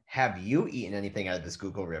 Have you eaten anything out of the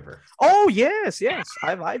Schuylkill River? Oh, yes.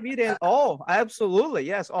 I've eaten. Oh, absolutely.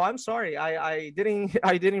 Yes. Oh, I'm sorry. I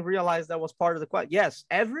didn't realize that was part of the question. Yes.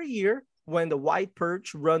 Every year when the white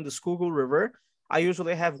perch run the Schuylkill River, I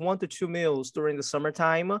usually have 1 to 2 meals during the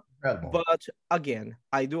summertime. Incredible. But again,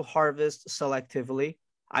 I do harvest selectively.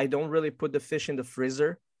 I don't really put the fish in the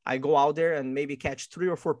freezer. I go out there and maybe catch 3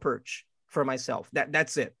 or 4 perch for myself.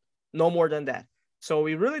 That's it. No more than that. So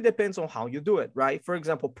it really depends on how you do it, right? For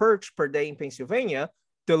example, perch per day in Pennsylvania,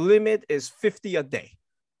 the limit is 50 a day.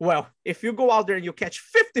 Well, if you go out there and you catch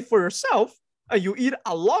 50 for yourself and you eat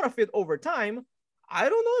a lot of it over time, I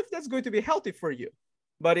don't know if that's going to be healthy for you.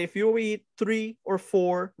 But if you eat 3 or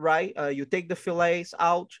 4, right, you take the fillets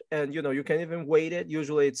out and, you can even weight it.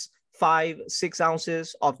 Usually it's 5-6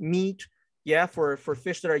 ounces of meat. Yeah, for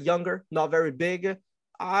fish that are younger, not very big.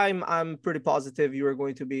 I'm pretty positive you are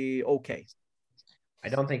going to be okay. I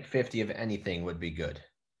don't think 50 of anything would be good.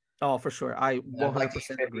 Oh, for sure. I 100% like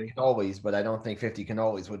 50 agree. cannolis, but I don't think 50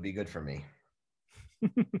 cannolis would be good for me.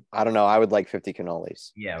 I don't know. I would like 50 cannolis.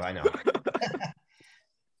 Yeah, I know.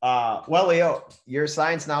 Well, Leo, your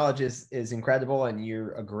science knowledge is incredible, and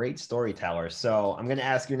you're a great storyteller. So I'm going to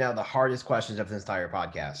ask you now the hardest questions of this entire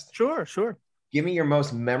podcast. Sure. Give me your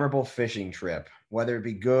most memorable fishing trip, whether it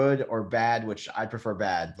be good or bad, which I prefer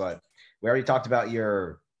bad, but we already talked about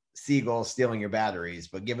your seagulls stealing your batteries,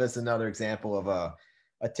 but give us another example of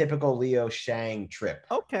a typical Leo Shang trip.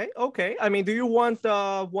 Okay. I mean, do you want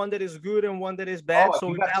one that is good and one that is bad so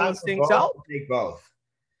we balance things out? I'll take both.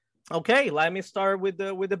 Okay, let me start with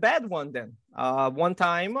the bad one then. One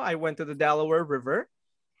time I went to the Delaware River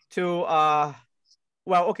to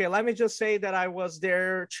let me just say that I was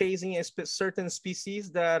there chasing a certain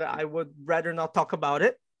species that I would rather not talk about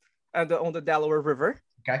it on the Delaware River.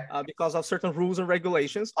 Okay. Because of certain rules and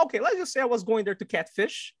regulations. Okay, let's just say I was going there to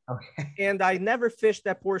catfish. Okay. And I never fished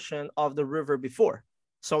that portion of the river before.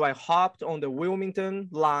 So I hopped on the Wilmington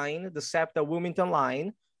line, the SEPTA Wilmington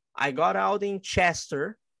line. I got out in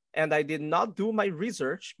Chester, and I did not do my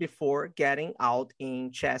research before getting out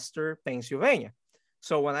in Chester, Pennsylvania.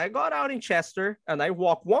 So when I got out in Chester and I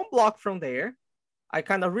walked 1 block from there, I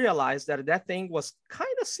kind of realized that thing was kind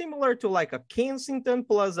of similar to like a Kensington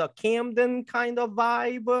plus a Camden kind of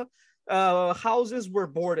vibe. Houses were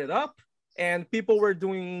boarded up and people were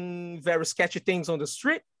doing very sketchy things on the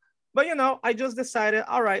street. But, I just decided,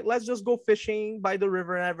 all right, let's just go fishing by the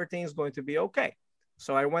river and everything's going to be okay.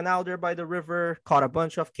 So I went out there by the river, caught a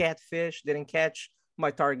bunch of catfish, didn't catch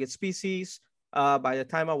my target species. By the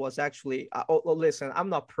time I was actually, listen, I'm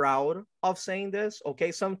not proud of saying this.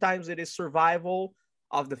 Okay, sometimes it is survival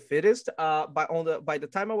of the fittest. By the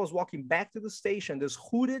time I was walking back to the station, this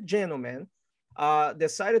hooded gentleman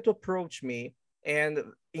decided to approach me and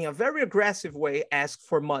in a very aggressive way ask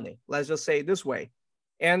for money. Let's just say it this way.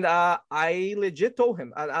 And I legit told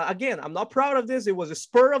him, again, I'm not proud of this. It was a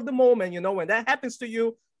spur of the moment. When that happens to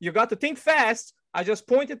you, you got to think fast. I just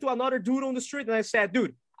pointed to another dude on the street and I said,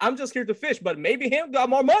 dude, I'm just here to fish, but maybe him got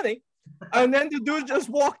more money. And then the dude just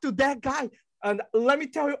walked to that guy. And let me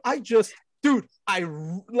tell you, I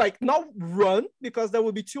not run because that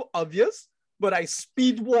would be too obvious, but I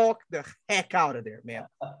speed walk the heck out of there, man.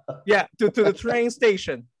 Yeah, to the train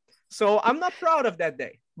station. So I'm not proud of that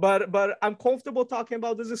day, but I'm comfortable talking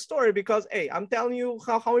about this story because, hey, I'm telling you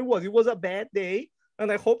how it was. It was a bad day,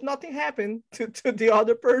 and I hope nothing happened to the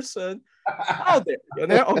other person out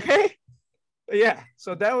there, okay? Yeah,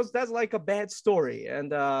 so that's like a bad story.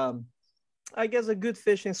 And I guess a good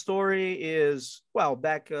fishing story is,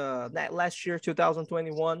 back last year,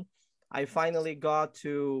 2021, I finally got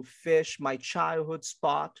to fish my childhood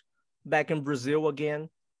spot back in Brazil again.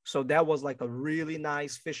 So that was like a really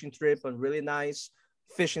nice fishing trip, a really nice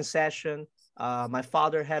fishing session. My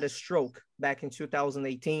father had a stroke back in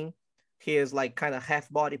 2018. He is like kind of half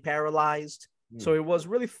body paralyzed. So it was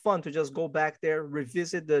really fun to just go back there,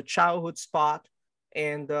 revisit the childhood spot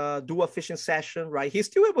and do a fishing session, right? He's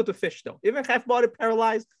still able to fish though, even half body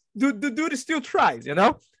paralyzed. The dude still tries,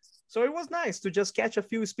 So it was nice to just catch a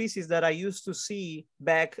few species that I used to see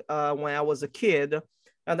back when I was a kid.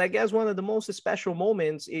 And I guess one of the most special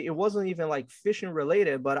moments, it wasn't even like fishing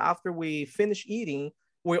related, but after we finished eating,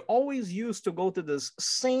 we always used to go to this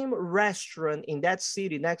same restaurant in that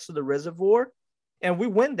city next to the reservoir. And we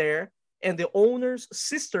went there and the owner's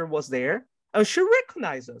sister was there and she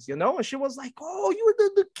recognized us, and she was like, oh, you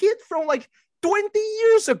were the kid from like 20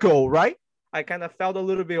 years ago, right? I kind of felt a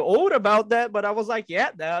little bit old about that, but I was like,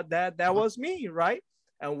 yeah, that was me, right?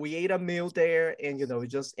 And we ate a meal there and, it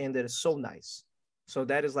just ended so nice. So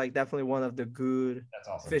that is like definitely one of the good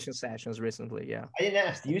fishing sessions recently. Yeah. I didn't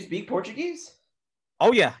ask. Do you speak Portuguese?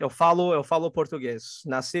 Oh yeah, eu falo português.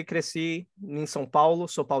 Nasci e cresci em São Paulo.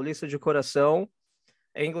 Sou paulista de coração.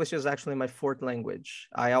 English is actually my fourth language.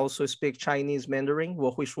 I also speak Chinese Mandarin. 我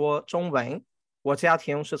会说中文。我家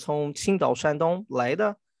庭是从青岛山东来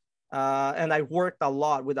的。And I worked a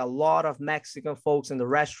lot with a lot of Mexican folks in the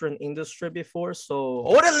restaurant industry before. So,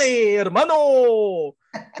 órale, hermano!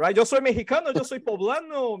 Right? Yo soy mexicano, yo soy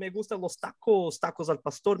poblano. Me gustan los tacos al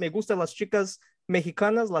pastor. Me gustan las chicas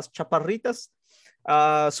mexicanas, las chaparritas.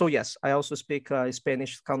 So yes, I also speak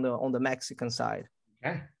Spanish on the Mexican side.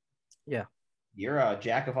 Okay. Yeah. You're a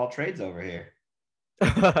jack of all trades over here.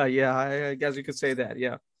 Yeah, I guess you could say that.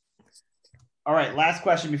 Yeah. All right, last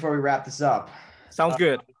question before we wrap this up. Sounds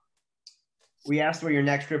good. We asked where your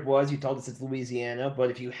next trip was. You told us it's Louisiana,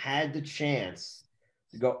 but if you had the chance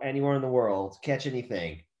to go anywhere in the world, catch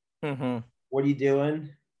anything, what are you doing?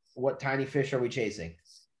 What tiny fish are we chasing?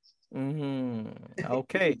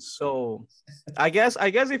 Okay, so I guess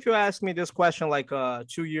if you asked me this question like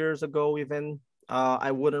 2 years ago, even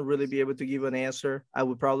I wouldn't really be able to give an answer. I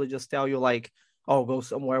would probably just tell you like, oh, go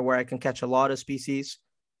somewhere where I can catch a lot of species.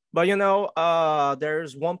 But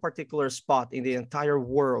there's one particular spot in the entire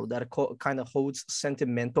world that kind of holds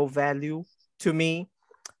sentimental value to me.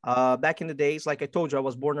 Back in the days, like I told you, I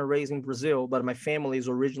was born and raised in Brazil, but my family is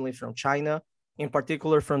originally from China, in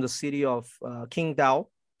particular from the city of Qingdao,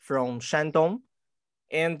 from Shandong.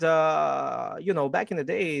 And, back in the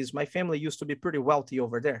days, my family used to be pretty wealthy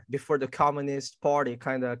over there before the Communist Party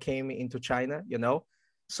kind of came into China,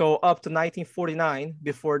 So up to 1949,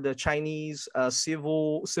 before the Chinese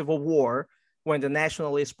civil war, when the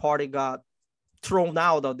Nationalist Party got thrown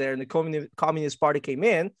out of there and the Communist Party came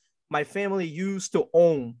in, my family used to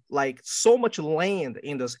own like so much land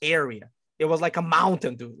in this area. It was like a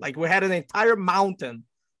mountain, dude. Like we had an entire mountain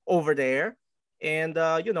over there. And,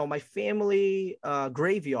 my family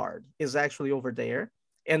graveyard is actually over there.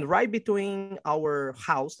 And right between our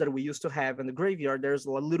house that we used to have and the graveyard, there's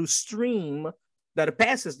a little stream that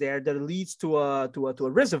passes there that leads to a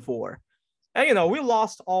reservoir. And, we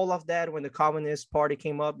lost all of that when the Communist Party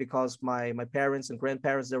came up because my parents and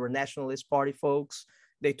grandparents, they were Nationalist Party folks.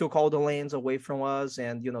 They took all the lands away from us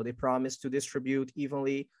and, they promised to distribute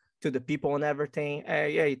evenly to the people and everything.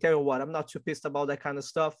 Hey, tell you what, I'm not too pissed about that kind of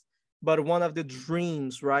stuff. But one of the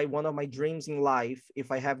dreams, right? One of my dreams in life,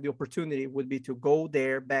 if I have the opportunity, would be to go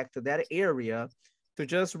there back to that area to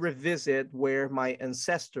just revisit where my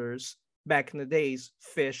ancestors back in the days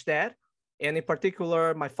fished at. And in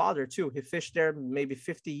particular, my father too, he fished there maybe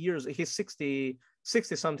 50 years. He's 60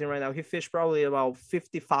 something right now. He fished probably about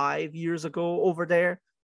 55 years ago over there.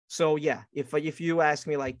 So yeah, if you ask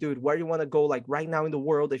me like, dude, where do you want to go like right now in the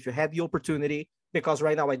world, if you had the opportunity, because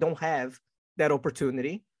right now I don't have that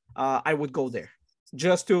opportunity, I would go there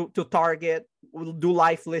just to target, do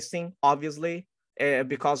live listing, obviously,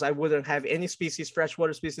 because I wouldn't have any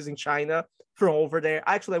freshwater species in China from over there.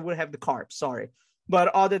 Actually, I would have the carp, sorry. But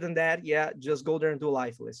other than that, yeah, just go there and do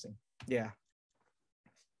live listing. Yeah.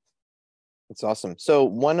 That's awesome. So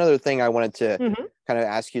one other thing I wanted to kind of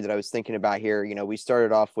ask you that I was thinking about here, we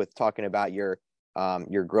started off with talking about your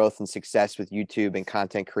growth and success with YouTube and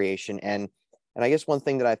content creation. And I guess one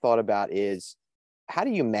thing that I thought about is, how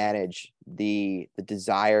do you manage the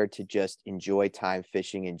desire to just enjoy time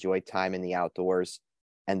fishing, enjoy time in the outdoors,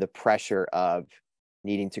 and the pressure of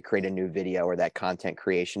needing to create a new video or that content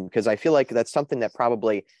creation? Because I feel like that's something that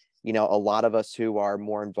probably, a lot of us who are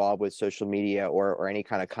more involved with social media or any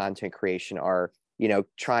kind of content creation are,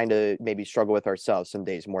 trying to maybe struggle with ourselves some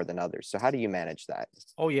days more than others. So how do you manage that?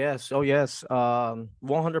 Oh yes. 100.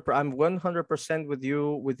 I'm 100% with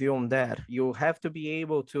you on that. You have to be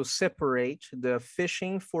able to separate the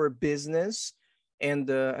fishing for business and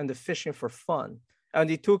the fishing for fun.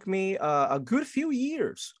 And it took me a good few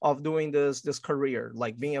years of doing this career,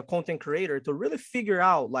 like being a content creator, to really figure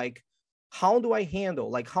out like, how do I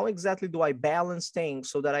handle, like how exactly do I balance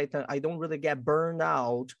things so that I don't really get burned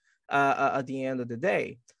out at the end of the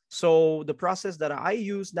day. So the process that I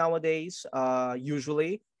use nowadays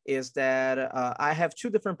usually is that I have two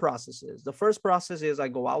different processes. The first process is I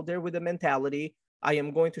go out there with the mentality, I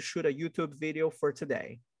am going to shoot a YouTube video for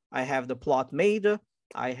today. I have the plot made.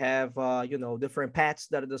 I have, different paths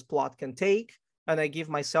that this plot can take. And I give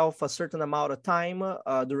myself a certain amount of time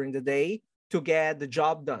during the day to get the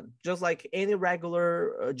job done, just like any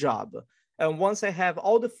regular job. And once I have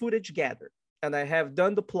all the footage gathered and I have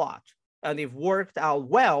done the plot and it worked out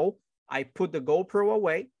well, I put the GoPro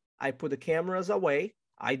away. I put the cameras away.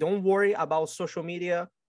 I don't worry about social media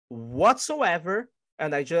whatsoever.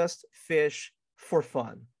 And I just fish for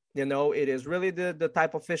fun. It is really the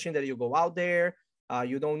type of fishing that you go out there.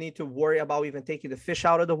 You don't need to worry about even taking the fish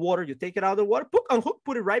out of the water. You take it out of the water, unhook,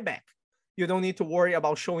 put it right back. You don't need to worry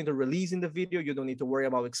about showing the release in the video. You don't need to worry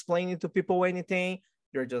about explaining to people anything.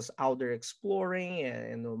 You're just out there exploring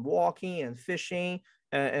and walking and fishing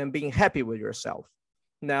and being happy with yourself.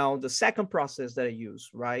 Now, the second process that I use,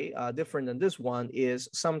 right, different than this one, is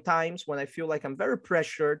sometimes when I feel like I'm very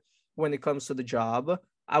pressured when it comes to the job,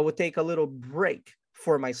 I would take a little break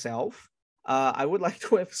for myself. I would like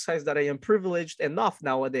to emphasize that I am privileged enough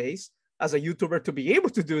nowadays as a YouTuber to be able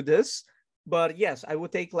to do this. But yes, I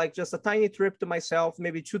would take like just a tiny trip to myself,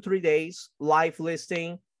 maybe 2, 3 days, live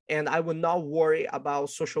listing, and I would not worry about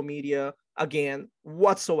social media again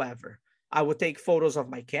whatsoever. I would take photos of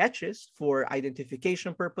my catches for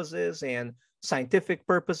identification purposes and scientific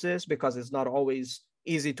purposes because it's not always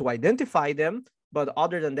easy to identify them. But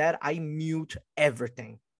other than that, I mute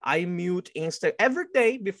everything. I mute Insta every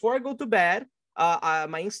day before I go to bed.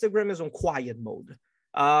 My Instagram is on quiet mode.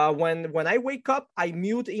 When I wake up, I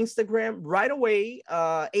mute Instagram right away.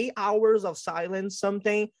 8 hours of silence,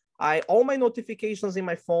 something. All my notifications in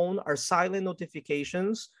my phone are silent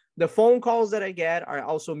notifications. The phone calls that I get are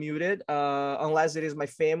also muted, unless it is my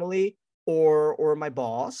family or my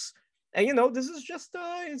boss. And this is just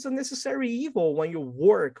it's a necessary evil when you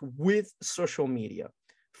work with social media.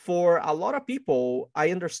 For a lot of people,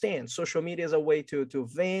 I understand social media is a way to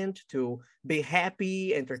vent, to be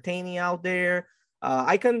happy, entertaining out there.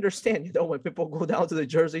 I can understand, when people go down to the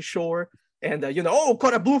Jersey Shore and, oh,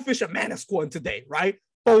 caught a bluefish at Manasquan today, right?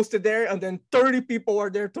 Posted there, and then 30 people are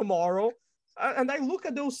there tomorrow. And I look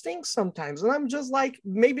at those things sometimes, and I'm just like,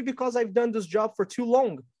 maybe because I've done this job for too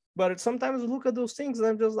long, but sometimes I look at those things and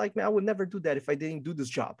I'm just like, man, I would never do that if I didn't do this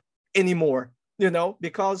job anymore,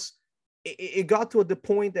 because it got to the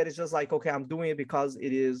point that it's just like, okay, I'm doing it because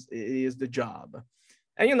it is the job.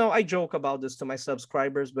 And, I joke about this to my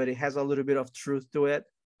subscribers, but it has a little bit of truth to it.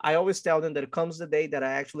 I always tell them that it comes the day that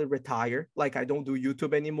I actually retire, like I don't do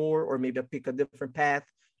YouTube anymore, or maybe I pick a different path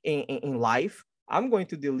in life. I'm going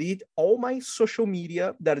to delete all my social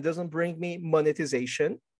media that doesn't bring me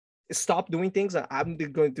monetization, stop doing things. I'm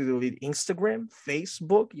going to delete Instagram,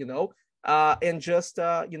 Facebook, and just,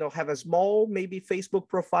 have a small, maybe Facebook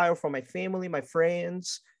profile for my family, my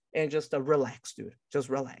friends, and just relax, dude. Just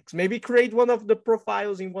relax. Maybe create one of the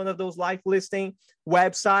profiles in one of those live listing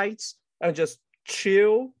websites and just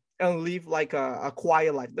chill and live like a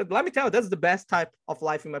quiet life. Let me tell you, that's the best type of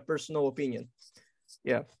life in my personal opinion.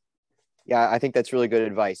 Yeah. Yeah, I think that's really good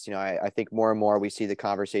advice. I think more and more we see the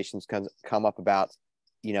conversations come up about,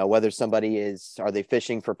 whether somebody are they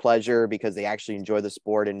fishing for pleasure because they actually enjoy the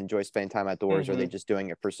sport and enjoy spending time outdoors, or are they just doing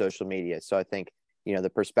it for social media? So I think,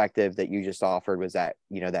 the perspective that you just offered was that,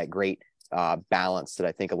 that great balance that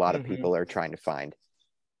I think a lot of people are trying to find.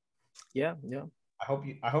 Yeah. Yeah.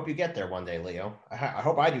 I hope you get there one day, Leo. I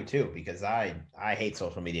hope I do too, because I hate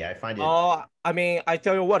social media. I find it. I mean, I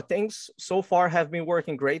tell you what, things so far have been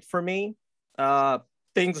working great for me.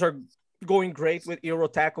 Things are going great with Euro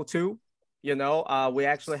Tackle too. We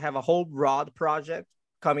actually have a whole rod project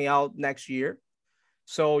coming out next year.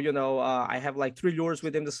 So, I have like 3 lures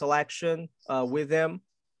within the selection with them.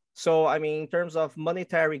 So, I mean, in terms of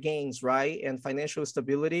monetary gains, right, and financial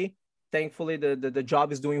stability, thankfully the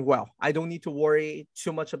job is doing well. I don't need to worry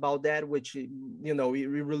too much about that, which, it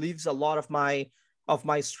relieves a lot of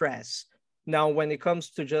my stress. Now, when it comes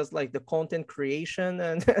to just like the content creation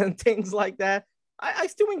and things like that, I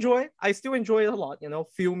still enjoy it. I still enjoy it a lot,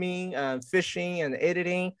 filming and fishing and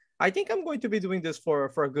editing. I think I'm going to be doing this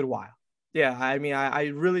for a good while. Yeah, I mean, I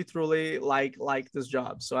really truly like this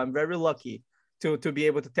job. So I'm very lucky to be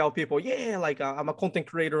able to tell people, yeah, like I'm a content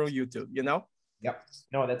creator on YouTube, Yep.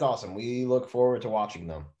 No, that's awesome. We look forward to watching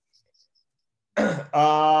them.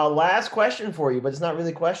 Last question for you, but it's not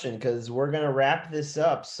really a question because we're going to wrap this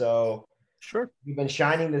up. So sure. You've been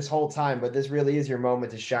shining this whole time, but this really is your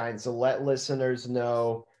moment to shine. So let listeners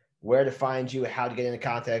know where to find you, how to get into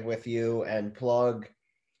contact with you, and plug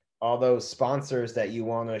all those sponsors that you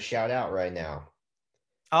want to shout out right now.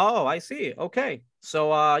 Oh, I see. Okay.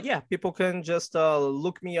 So, people can just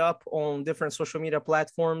look me up on different social media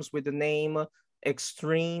platforms with the name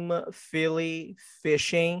Extreme Philly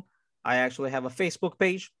Fishing. I actually have a Facebook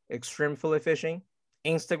page, Extreme Philly Fishing,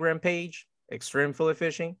 Instagram page, Extreme Philly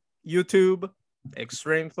Fishing, YouTube,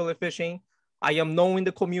 Extreme Philly Fishing. I am known in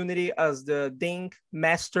the community as the Dink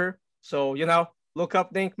Master. So, look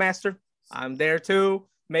up Dink Master. I'm there too.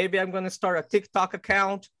 Maybe I'm going to start a TikTok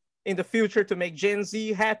account in the future to make Gen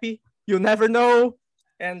Z happy. You never know.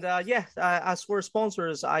 And as for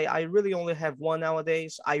sponsors, I really only have one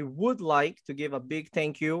nowadays. I would like to give a big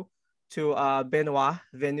thank you to Benoit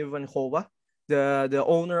Venuvenhova, the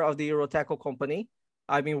owner of the Euro Tackle Company.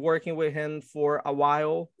 I've been working with him for a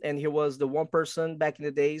while, and he was the one person back in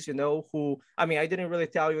the days, who, I mean, I didn't really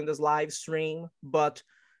tell you in this live stream, but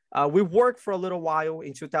we worked for a little while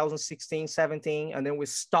in 2016, 17, and then we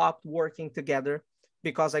stopped working together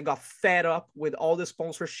because I got fed up with all the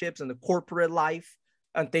sponsorships and the corporate life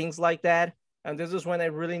and things like that. And this is when I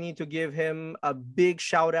really need to give him a big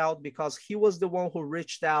shout out, because he was the one who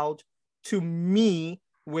reached out to me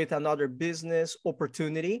with another business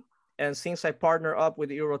opportunity. And since I partner up with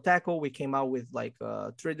Eurotackle, we came out with like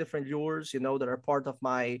 3 different lures, that are part of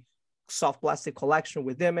my soft plastic collection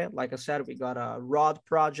within it. Like I said, we got a rod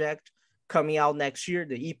project coming out next year,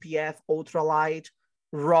 the EPF Ultralight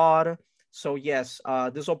rod. So yes,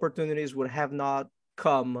 these opportunities would have not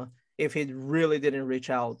come if he really didn't reach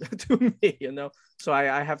out to me, So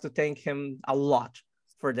I have to thank him a lot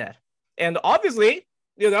for that. And obviously,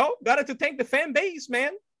 got to thank the fan base,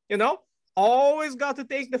 man. Always got to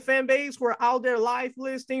thank the fan base who are out there live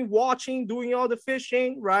listening, watching, doing all the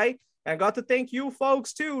fishing, right? And got to thank you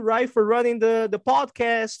folks too, right, for running the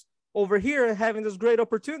podcast over here and having this great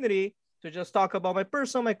opportunity to just talk about my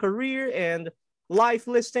personal, my career, and live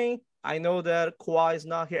listing. I know that Kwa is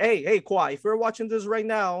not here. Hey, Kwa, if you're watching this right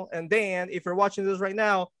now, and Dan, if you're watching this right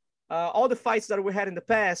now, all the fights that we had in the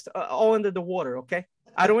past, all under the water, okay?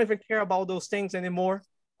 I don't even care about those things anymore,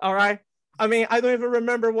 all right? I mean, I don't even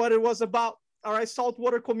remember what it was about, all right?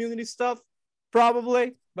 Saltwater community stuff,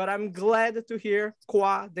 probably, but I'm glad to hear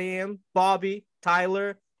Kwa, Dan, Bobby,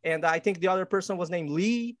 Tyler, and I think the other person was named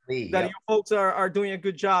Lee that you folks are doing a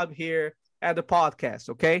good job here at the podcast,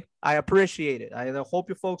 okay? I appreciate it. I hope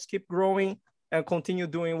you folks keep growing and continue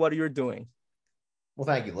doing what you're doing. Well,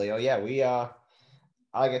 thank you, Leo. Yeah, we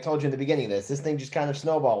like I told you in the beginning of this thing just kind of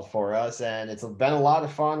snowballed for us, and it's been a lot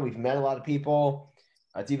of fun. We've met a lot of people.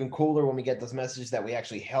 It's even cooler when we get those messages that we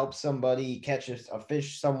actually help somebody catch a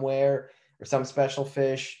fish somewhere or some special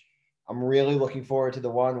fish. I'm really looking forward to the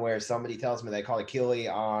one where somebody tells me they caught a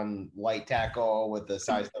killie on light tackle with the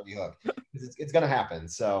size W hook. It's going to happen.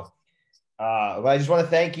 So, but I just want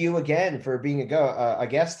to thank you again for being a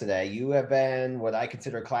guest today. You have been what I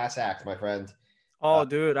consider a class act, my friend. Oh,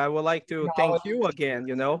 dude, I would like to thank you again.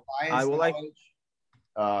 I would like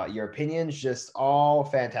your opinions, just all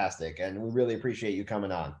fantastic, and we really appreciate you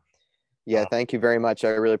coming on. Yeah, thank you very much. I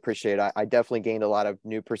really appreciate it. I definitely gained a lot of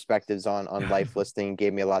new perspectives on life listing.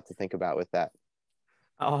 Gave me a lot to think about with that.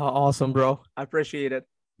 Oh, awesome, bro. I appreciate it.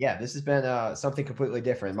 Yeah, this has been something completely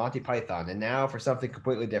different, Monty Python, and now for something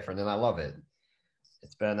completely different, and I love it.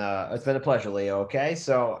 It's been a pleasure, Leo. Okay,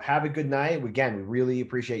 so have a good night. Again, we really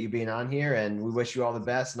appreciate you being on here, and we wish you all the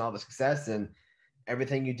best and all the success and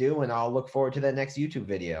everything you do. And I'll look forward to that next YouTube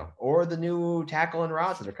video or the new tackle and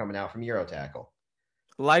rods that are coming out from Eurotackle.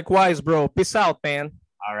 Likewise, bro. Peace out, man.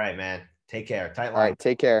 All right, man. Take care. Tight line. All right,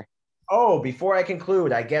 take care. Oh, before I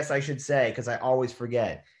conclude, I guess I should say, because I always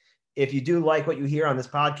forget, if you do like what you hear on this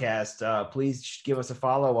podcast, please give us a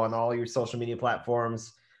follow on all your social media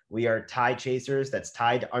platforms. We are Tide Chasers. That's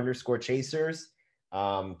Tide_Chasers.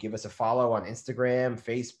 Give us a follow on Instagram,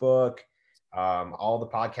 Facebook, all the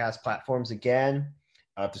podcast platforms again.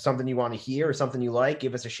 If there's something you want to hear or something you like,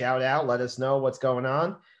 give us a shout out. Let us know what's going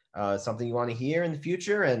on. Something you want to hear in the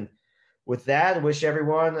future. And with that, I wish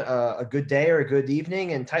everyone a good day or a good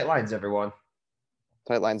evening, and tight lines, everyone.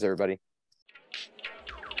 Tight lines, everybody.